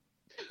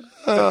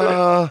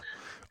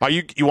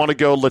 You want to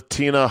go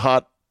Latina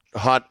hot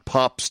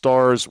pop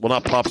stars? Well,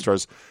 not pop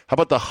stars. How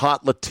about the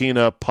hot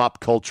Latina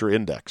pop culture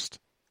indexed?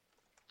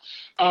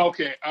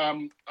 Okay.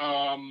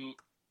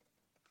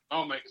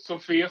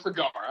 Sofia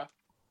Vergara.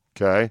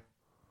 Okay.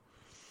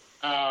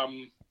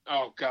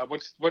 Oh God,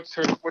 what's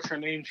her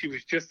name? She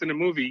was just in a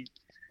movie.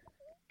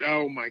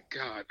 Oh my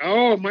God.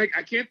 Oh Mike,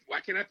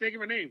 why can't I think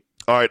of her name?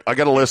 All right, I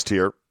got a list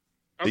here.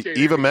 Okay,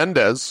 Eva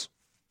Mendes,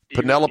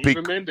 Penelope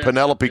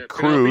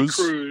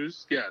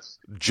Cruz, yes.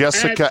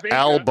 Jessica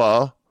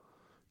Alba,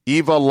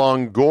 Eva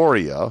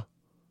Longoria.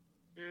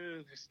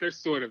 That's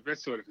sort of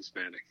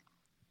Hispanic.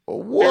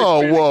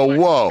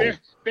 Whoa.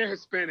 They're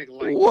Hispanic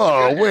like.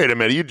 Whoa, wait a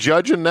minute. Are you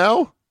judging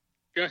now?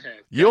 Go ahead.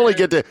 You only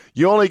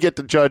get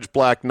to judge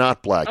black,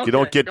 not black. Okay, you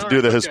don't get to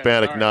do the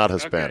Hispanic, not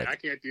Hispanic. Okay, I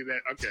can't do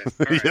that. Okay.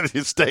 Right.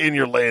 You stay in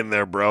your lane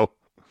there, bro.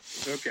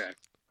 Okay.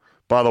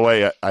 By the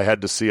way, I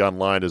had to see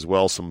online as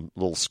well some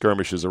little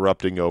skirmishes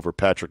erupting over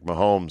Patrick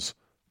Mahomes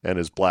and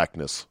his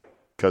blackness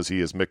because he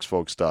is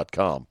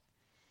mixedfolks.com.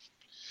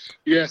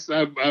 Yes,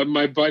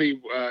 my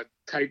buddy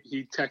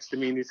he texted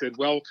me and he said,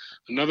 "Well,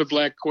 another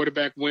black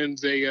quarterback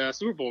wins a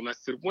Super Bowl," and I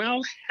said,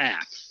 "Well,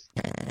 half."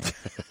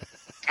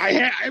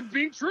 I'm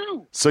being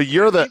true. So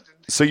you're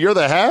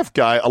the half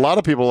guy. A lot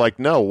of people are like,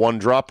 no, one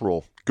drop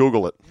rule.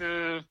 Google it.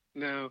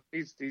 No,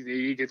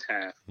 he gets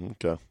half.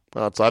 Okay,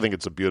 well, I think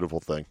it's a beautiful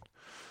thing.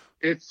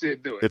 It's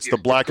the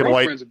black and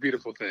white. It's a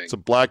beautiful thing. It's a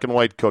black and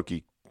white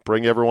cookie.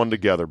 Bring everyone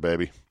together,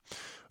 baby.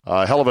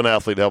 Hell of an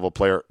athlete, hell of a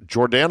player.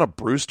 Jordana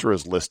Brewster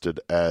is listed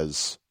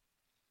as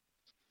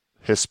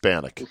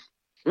Hispanic.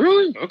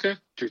 Really? Okay.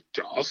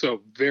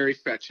 Also very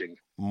fetching.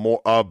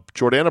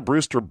 Jordana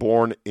Brewster,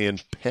 born in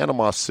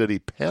Panama City,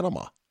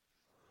 Panama.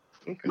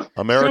 Okay.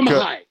 America.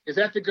 Selma Hayek. Is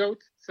that the GOAT?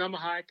 Selma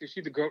Hayek? Is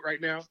she the GOAT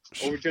right now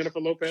over Jennifer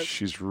Lopez?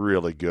 She's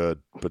really good.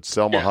 But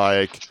Selma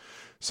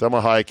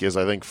Hayek is,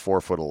 I think,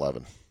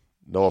 4'11".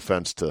 No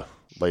offense to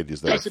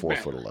ladies that are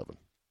 4'11".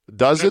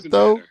 Doesn't it,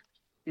 though? Matter.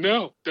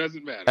 No,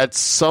 doesn't matter. At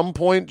some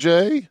point,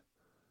 Jay,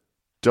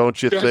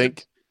 don't you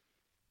think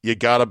you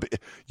gotta be?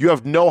 You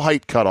have no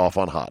height cutoff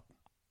on hot.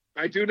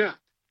 I do not.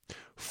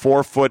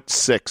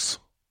 4'6".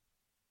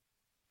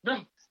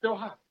 No, still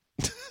hot.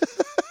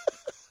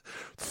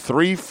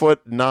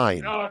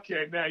 3'9".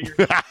 Okay, now you're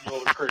a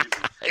little crazy.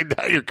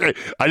 Now you're crazy.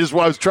 I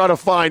was trying to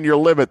find your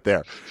limit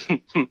there.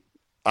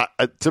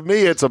 To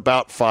me, it's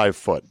about 5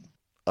 foot.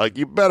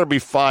 You better be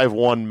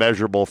 5'1"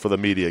 measurable for the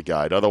media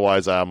guide.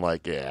 Otherwise, I'm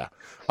like, yeah.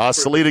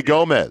 Selena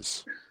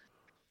Gomez.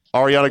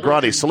 Ariana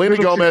Grande. Selena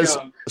Gomez.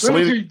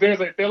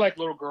 They're like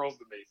little girls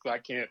to me, so I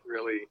can't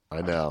really.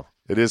 I know.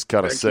 It is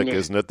kind of sick,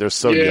 isn't it? They're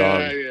so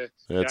young. Yeah.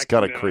 It's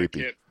kind of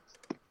creepy.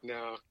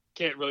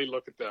 Can't really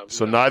look at them.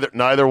 So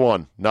neither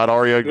one. Not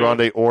Ariana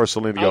Grande or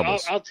Selena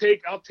Gomez. I'll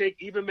take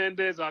Eva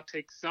Mendes. I'll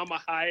take Salma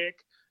Hayek.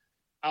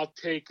 I'll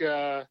take,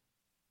 like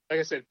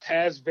I said,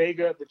 Paz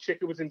Vega, the chick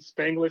who was in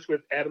Spanglish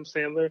with Adam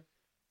Sandler,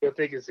 who I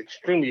think is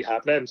extremely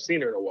hot, but I haven't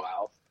seen her in a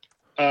while.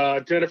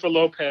 Jennifer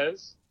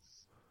Lopez.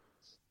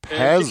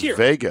 Paz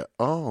Vega.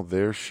 Oh,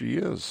 there she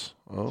is.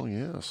 Oh,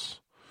 yes.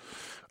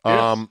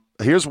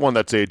 Here's one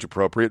that's age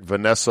appropriate.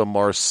 Vanessa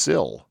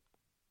Marcil.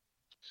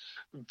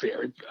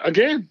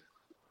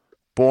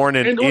 Born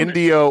in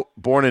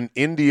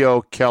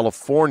Indio,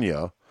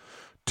 California,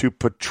 to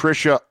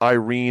Patricia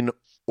Irene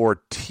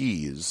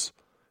Ortiz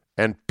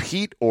and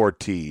Pete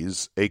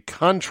Ortiz, a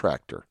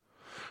contractor.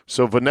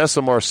 So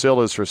Vanessa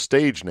Marcil is her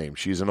stage name.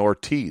 She's an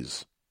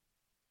Ortiz.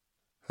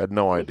 Had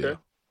no idea.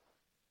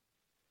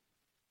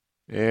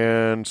 Okay.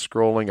 And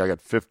scrolling, I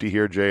got 50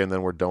 here, Jay, and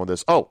then we're done with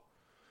this. Oh,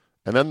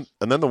 and then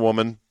the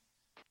woman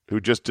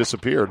who just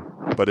disappeared,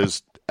 but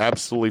is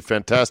absolutely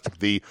fantastic,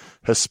 the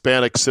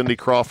Hispanic Cindy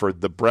Crawford,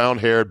 the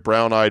brown-haired,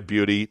 brown-eyed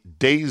beauty,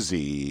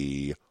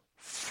 Daisy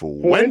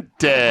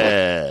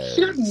Fuentes.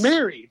 She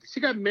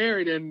got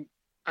married, and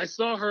I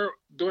saw her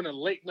doing a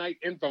late-night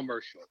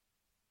infomercial.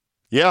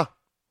 Yeah,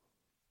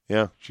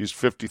 she's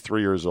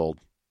 53 years old.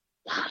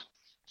 Wow.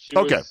 She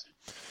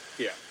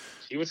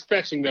was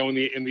fetching, though, in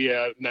the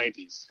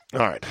 90s. All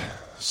right.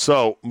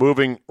 So,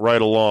 moving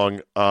right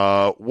along,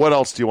 what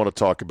else do you want to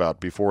talk about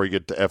before we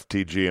get to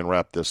FTG and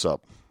wrap this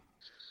up?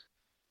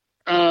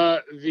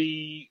 What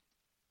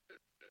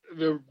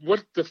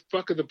the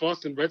fuck are the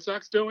Boston Red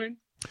Sox doing?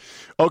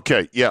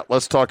 Okay, yeah,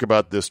 let's talk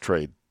about this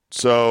trade.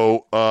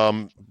 So,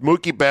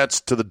 Mookie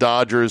Betts to the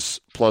Dodgers,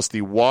 plus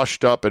the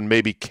washed-up and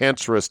maybe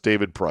cancerous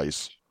David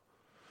Price.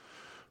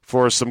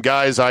 For some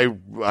guys, I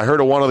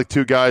heard of one of the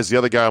two guys. The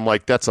other guy, I'm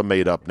like, that's a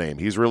made-up name.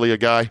 He's really a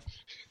guy?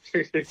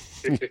 Do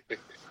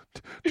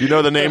you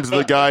know the names of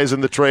the guys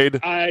in the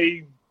trade?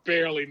 I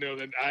barely know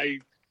them.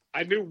 I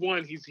knew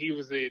one. He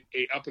was a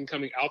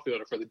up-and-coming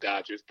outfielder for the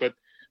Dodgers, but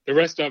the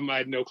rest of them, I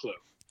had no clue.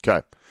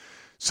 Okay.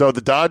 So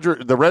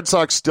the Red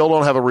Sox still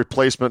don't have a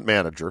replacement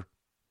manager.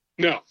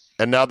 No.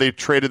 And now they've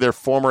traded their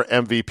former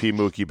MVP,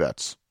 Mookie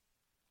Betts.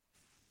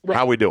 Right.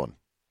 How are we doing?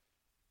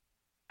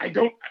 I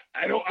don't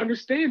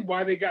understand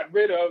why they got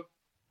rid of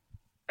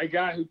a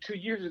guy who 2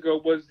 years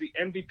ago was the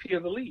MVP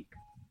of the league.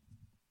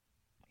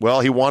 Well,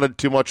 he wanted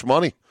too much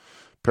money.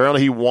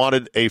 Apparently, he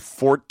wanted a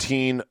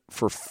 $14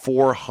 for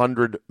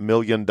 $400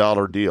 million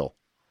deal.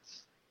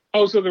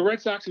 Oh, so the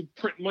Red Sox who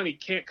print money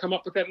can't come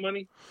up with that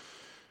money?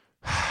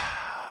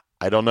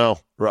 I don't know.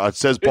 It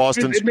says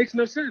Boston's. It makes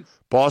no sense.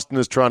 Boston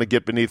is trying to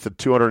get beneath the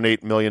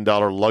 $208 million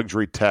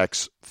luxury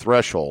tax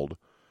threshold,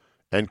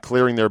 and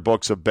clearing their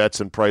books of Betts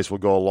and Price will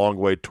go a long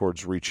way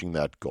towards reaching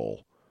that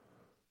goal.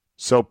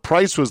 So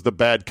Price was the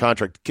bad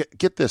contract.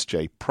 Get this,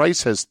 Jay.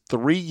 Price has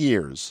 3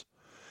 years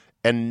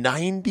and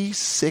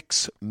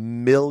 $96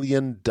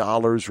 million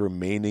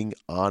remaining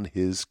on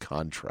his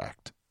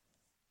contract.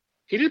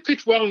 He did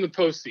pitch well in the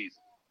postseason.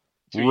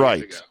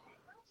 Right.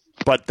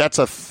 But that's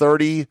a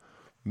 $32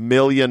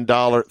 million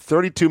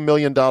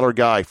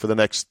guy for the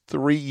next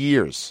 3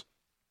 years.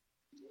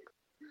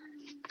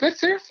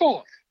 That's their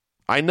fault.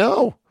 I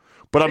know.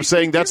 But I'm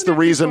saying that's the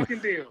reason.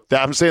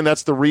 I'm saying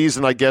that's the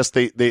reason. I guess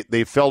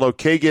they felt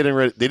okay getting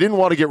rid. They didn't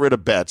want to get rid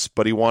of Betts,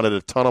 but he wanted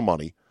a ton of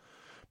money.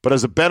 But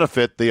as a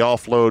benefit, they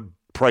offload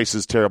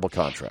Price's terrible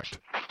contract.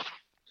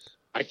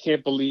 I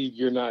can't believe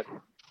you're not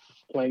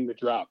playing the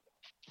drop.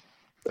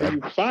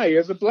 You fire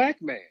as a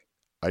black man.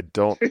 I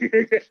don't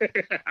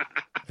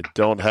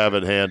have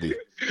it handy.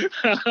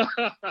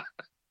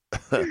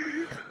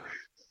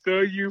 So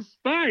you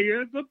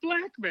fire the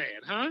black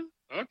man, huh?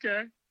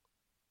 Okay.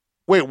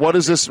 Wait, what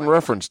is this in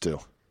reference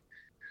to?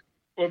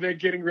 Well, they're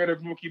getting rid of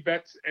Mookie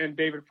Betts and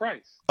David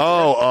Price.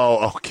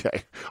 Oh,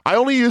 okay. I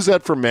only use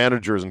that for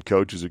managers and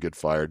coaches who get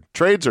fired.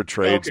 Trades are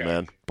trades,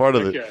 man. Part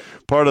of the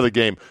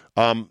game.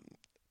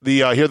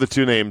 Here are the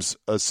two names.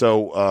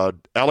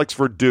 Alex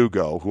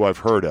Verdugo, who I've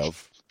heard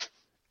of,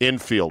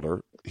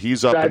 infielder.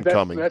 He's up and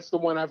coming. That's the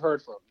one I've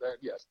heard from.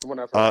 Yes, the one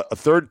I've heard. A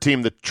third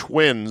team, the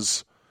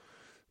Twins,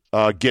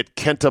 get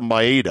Kenta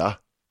Maeda.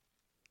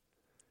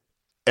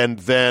 And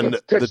then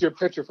your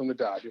pitcher from the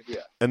Dodgers,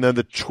 yeah. And then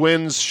the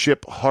Twins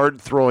ship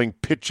hard-throwing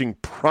pitching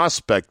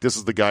prospect. This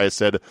is the guy who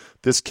said,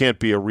 this can't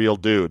be a real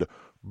dude.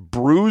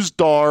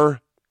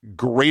 Brusdar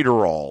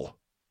Graterol.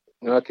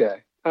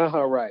 Okay.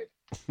 Right.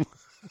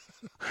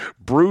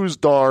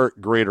 Brusdar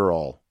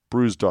Graterol.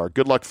 Brusdar.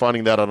 Good luck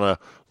finding that on a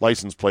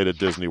license plate at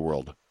Disney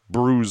World.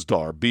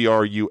 Brusdar.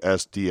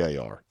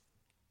 Brusdar.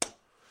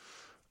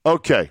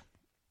 Okay.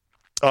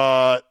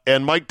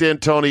 And Mike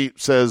D'Antoni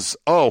says,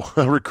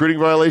 recruiting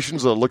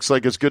violations? It looks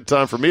like it's a good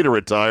time for me to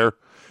retire.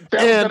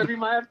 That's going to be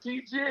my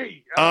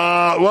FTG.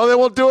 Well, then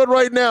we'll do it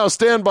right now.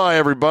 Stand by,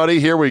 everybody.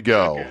 Here we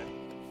go. Okay.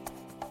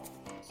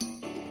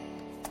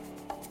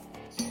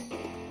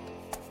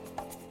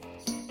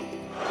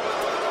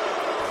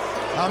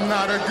 I'm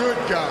not a good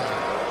guy.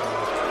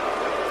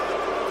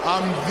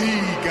 I'm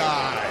the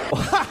guy.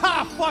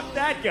 Fuck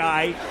that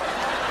guy.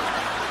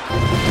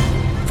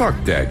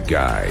 Fuck that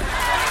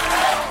guy.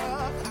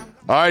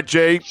 All right,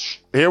 Jay,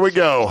 here we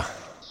go.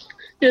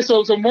 Yeah,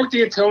 so Mark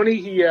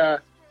D'Antoni,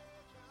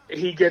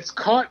 he gets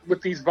caught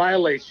with these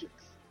violations,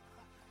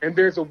 and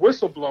there's a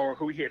whistleblower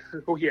who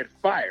he had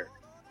fired,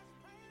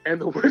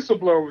 and the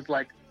whistleblower was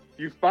like,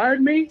 "You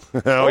fired me?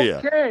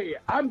 Okay,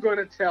 I'm going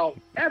to tell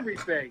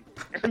everything."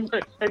 And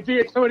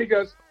D'Antoni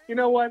goes, "You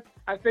know what?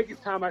 I think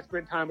it's time I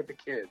spend time with the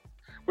kids."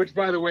 Which,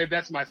 by the way,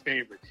 that's my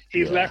favorite.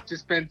 He left to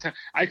spend time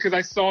because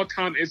I saw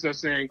Tom Izzo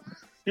saying,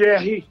 "Yeah,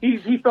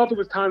 he felt it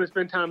was time to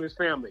spend time with his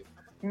family."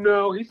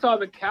 No, he saw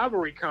the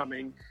cavalry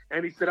coming,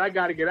 and he said, "I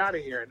got to get out of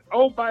here." And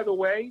oh, by the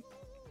way,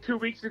 2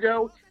 weeks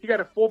ago, he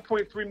got a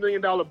 $4.3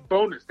 million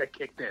bonus that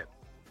kicked in.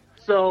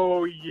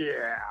 So,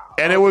 yeah.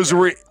 And it was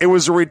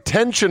a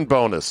retention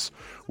bonus,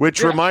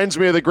 which reminds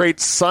me of the great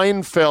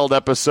Seinfeld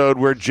episode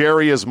where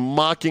Jerry is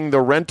mocking the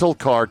rental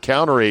car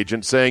counter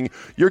agent, saying,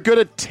 "You're good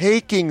at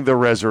taking the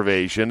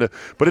reservation,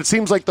 but it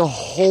seems like the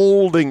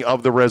holding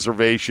of the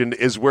reservation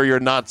is where you're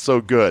not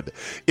so good.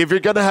 If you're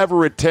going to have a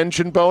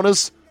retention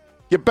bonus,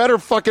 you better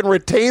fucking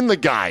retain the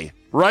guy,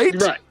 right?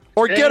 Right.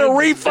 Or get a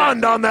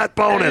refund on that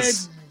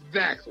bonus."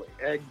 Exactly.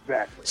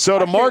 So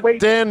to Mark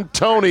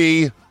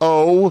D'Antoni,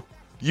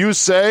 you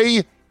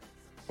say?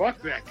 Fuck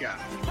that guy.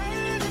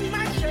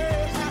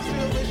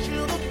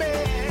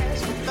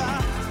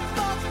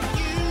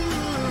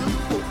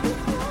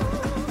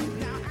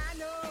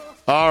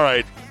 All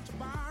right.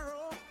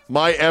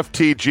 My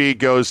FTG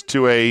goes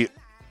to a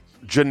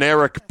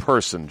generic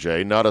person,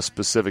 Jay, not a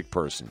specific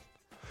person.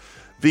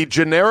 The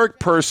generic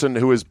person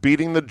who is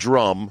beating the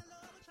drum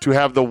to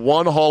have the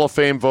one Hall of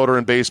Fame voter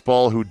in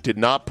baseball who did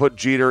not put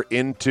Jeter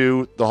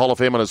into the Hall of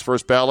Fame on his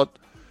first ballot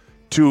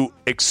to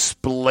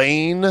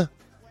explain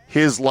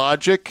his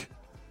logic,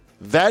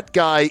 that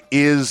guy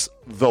is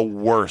the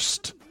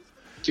worst.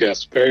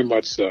 Yes, very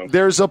much so.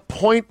 There's a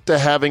point to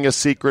having a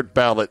secret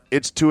ballot.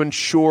 It's to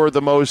ensure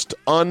the most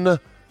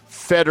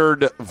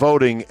unfettered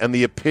voting and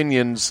the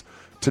opinions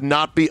to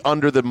not be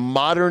under the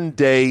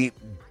modern-day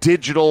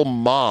digital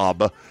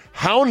mob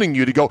hounding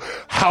you to go,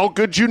 how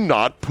could you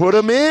not put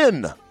him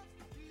in?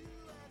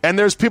 And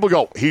there's people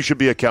go, he should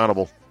be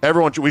accountable.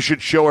 We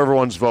should show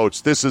everyone's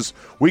votes.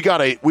 We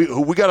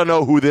gotta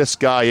know who this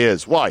guy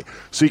is. Why?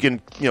 So you can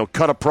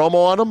cut a promo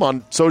on him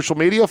on social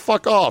media?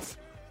 Fuck off.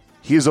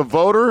 He's a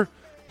voter.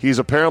 He's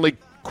apparently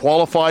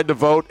qualified to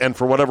vote, and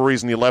for whatever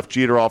reason he left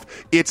Jeter off.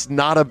 It's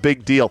not a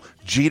big deal.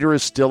 Jeter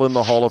is still in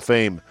the Hall of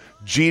Fame.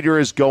 Jeter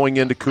is going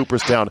into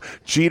Cooperstown.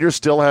 Jeter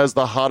still has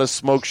the hottest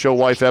smoke show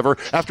wife ever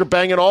after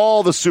banging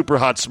all the super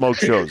hot smoke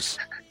shows.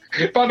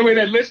 By the way,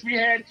 that list he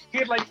had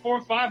like 4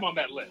 or 5 on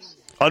that list.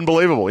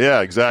 Unbelievable.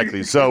 Yeah,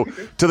 exactly. So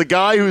to the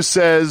guy who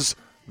says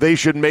they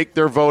should make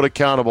their vote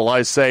accountable,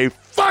 I say,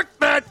 fuck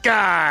that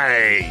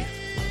guy.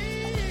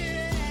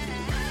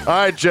 All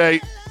right,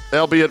 Jay,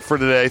 that'll be it for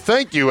today.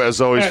 Thank you,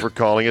 as always, for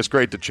calling. It's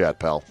great to chat,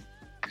 pal.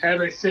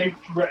 Have a safe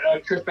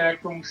trip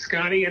back from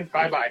Scotty, and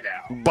bye-bye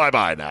now.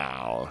 Bye-bye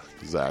now.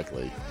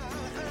 Exactly.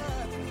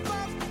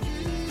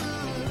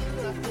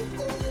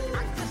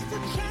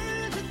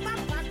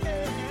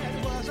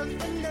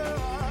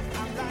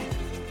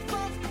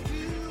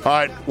 All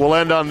right, we'll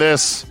end on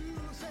this.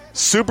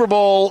 Super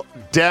Bowl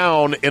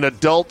down in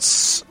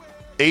adults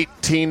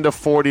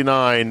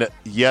 18-49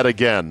 yet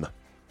again.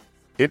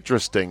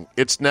 Interesting.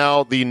 It's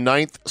now the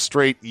 9th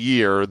straight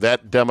year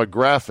that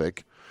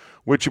demographic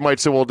which you might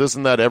say, well,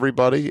 isn't that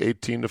everybody,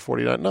 18 to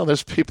 49? No,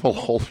 there's people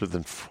older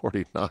than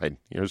 49.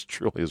 Yours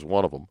truly is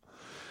one of them.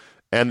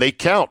 And they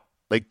count.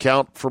 They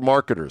count for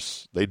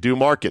marketers. They do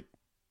market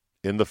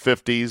in the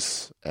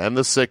 50s and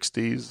the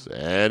 60s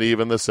and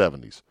even the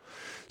 70s.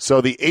 So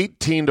the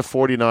 18 to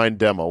 49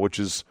 demo, which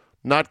is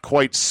not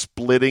quite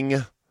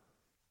splitting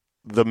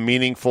the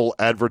meaningful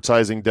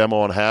advertising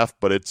demo in half,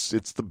 but it's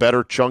the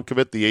better chunk of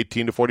it, the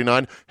 18 to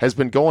 49, has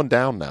been going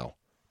down now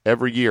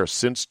every year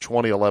since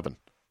 2011.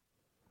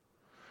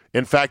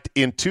 In fact,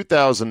 in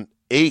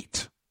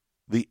 2008,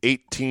 the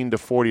 18 to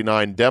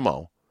 49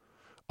 demo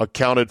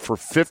accounted for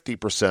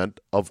 50%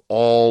 of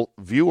all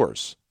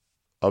viewers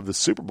of the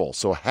Super Bowl,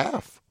 so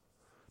half.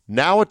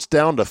 Now it's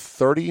down to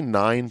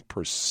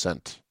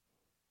 39%.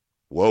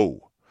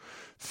 Whoa.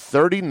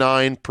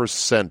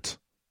 39%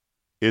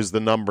 is the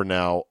number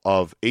now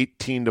of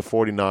 18 to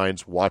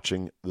 49s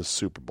watching the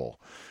Super Bowl.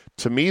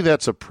 To me,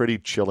 that's a pretty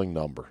chilling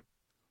number.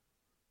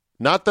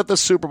 Not that the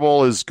Super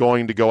Bowl is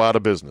going to go out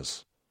of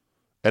business,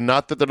 and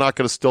not that they're not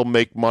going to still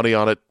make money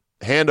on it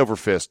hand over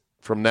fist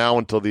from now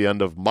until the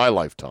end of my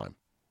lifetime.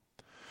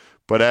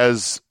 But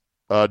as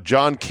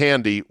John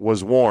Candy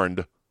was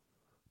warned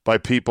by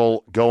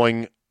people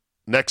going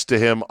next to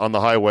him on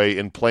the highway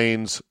in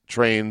planes,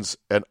 trains,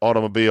 and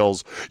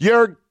automobiles,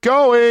 you're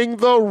going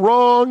the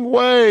wrong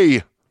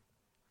way.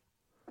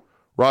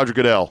 Roger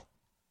Goodell,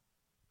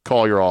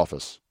 call your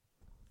office.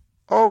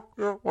 Oh,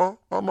 yeah, well,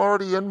 I'm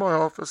already in my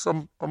office.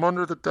 I'm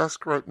under the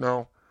desk right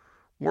now,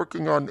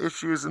 working on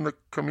issues in the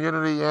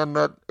community and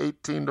that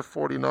 18 to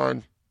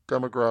 49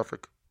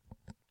 demographic.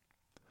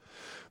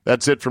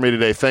 That's it for me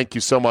today. Thank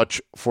you so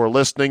much for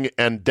listening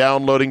and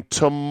downloading.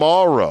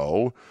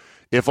 Tomorrow,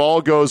 if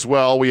all goes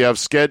well, we have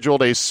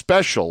scheduled a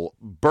special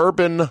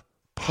bourbon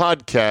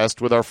podcast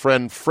with our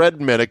friend Fred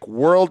Minnick,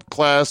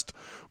 world-class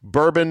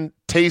bourbon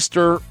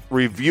taster,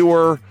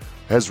 reviewer,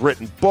 has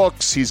written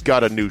books. He's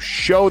got a new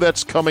show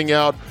that's coming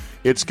out.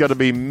 It's going to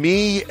be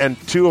me and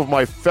two of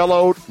my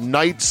fellow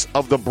Knights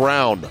of the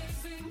Brown.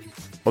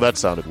 Well, that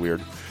sounded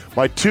weird.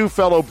 My two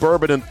fellow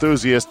bourbon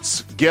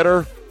enthusiasts,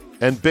 Getter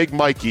and Big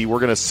Mikey. We're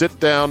going to sit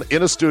down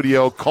in a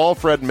studio, call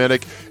Fred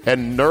Minnick,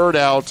 and nerd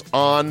out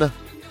on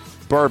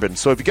bourbon.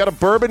 So if you got a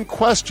bourbon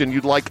question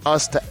you'd like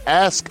us to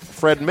ask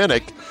Fred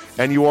Minnick,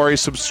 and you are a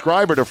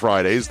subscriber to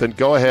Fridays, then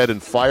go ahead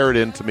and fire it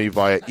in to me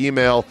via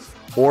email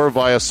or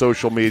via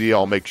social media.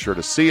 I'll make sure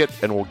to see it,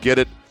 and we'll get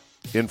it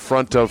in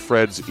front of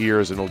Fred's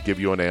ears, and he'll give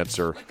you an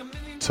answer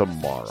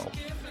tomorrow.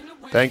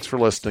 Thanks for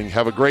listening.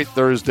 Have a great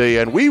Thursday,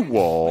 and we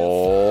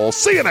will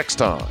see you next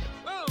time.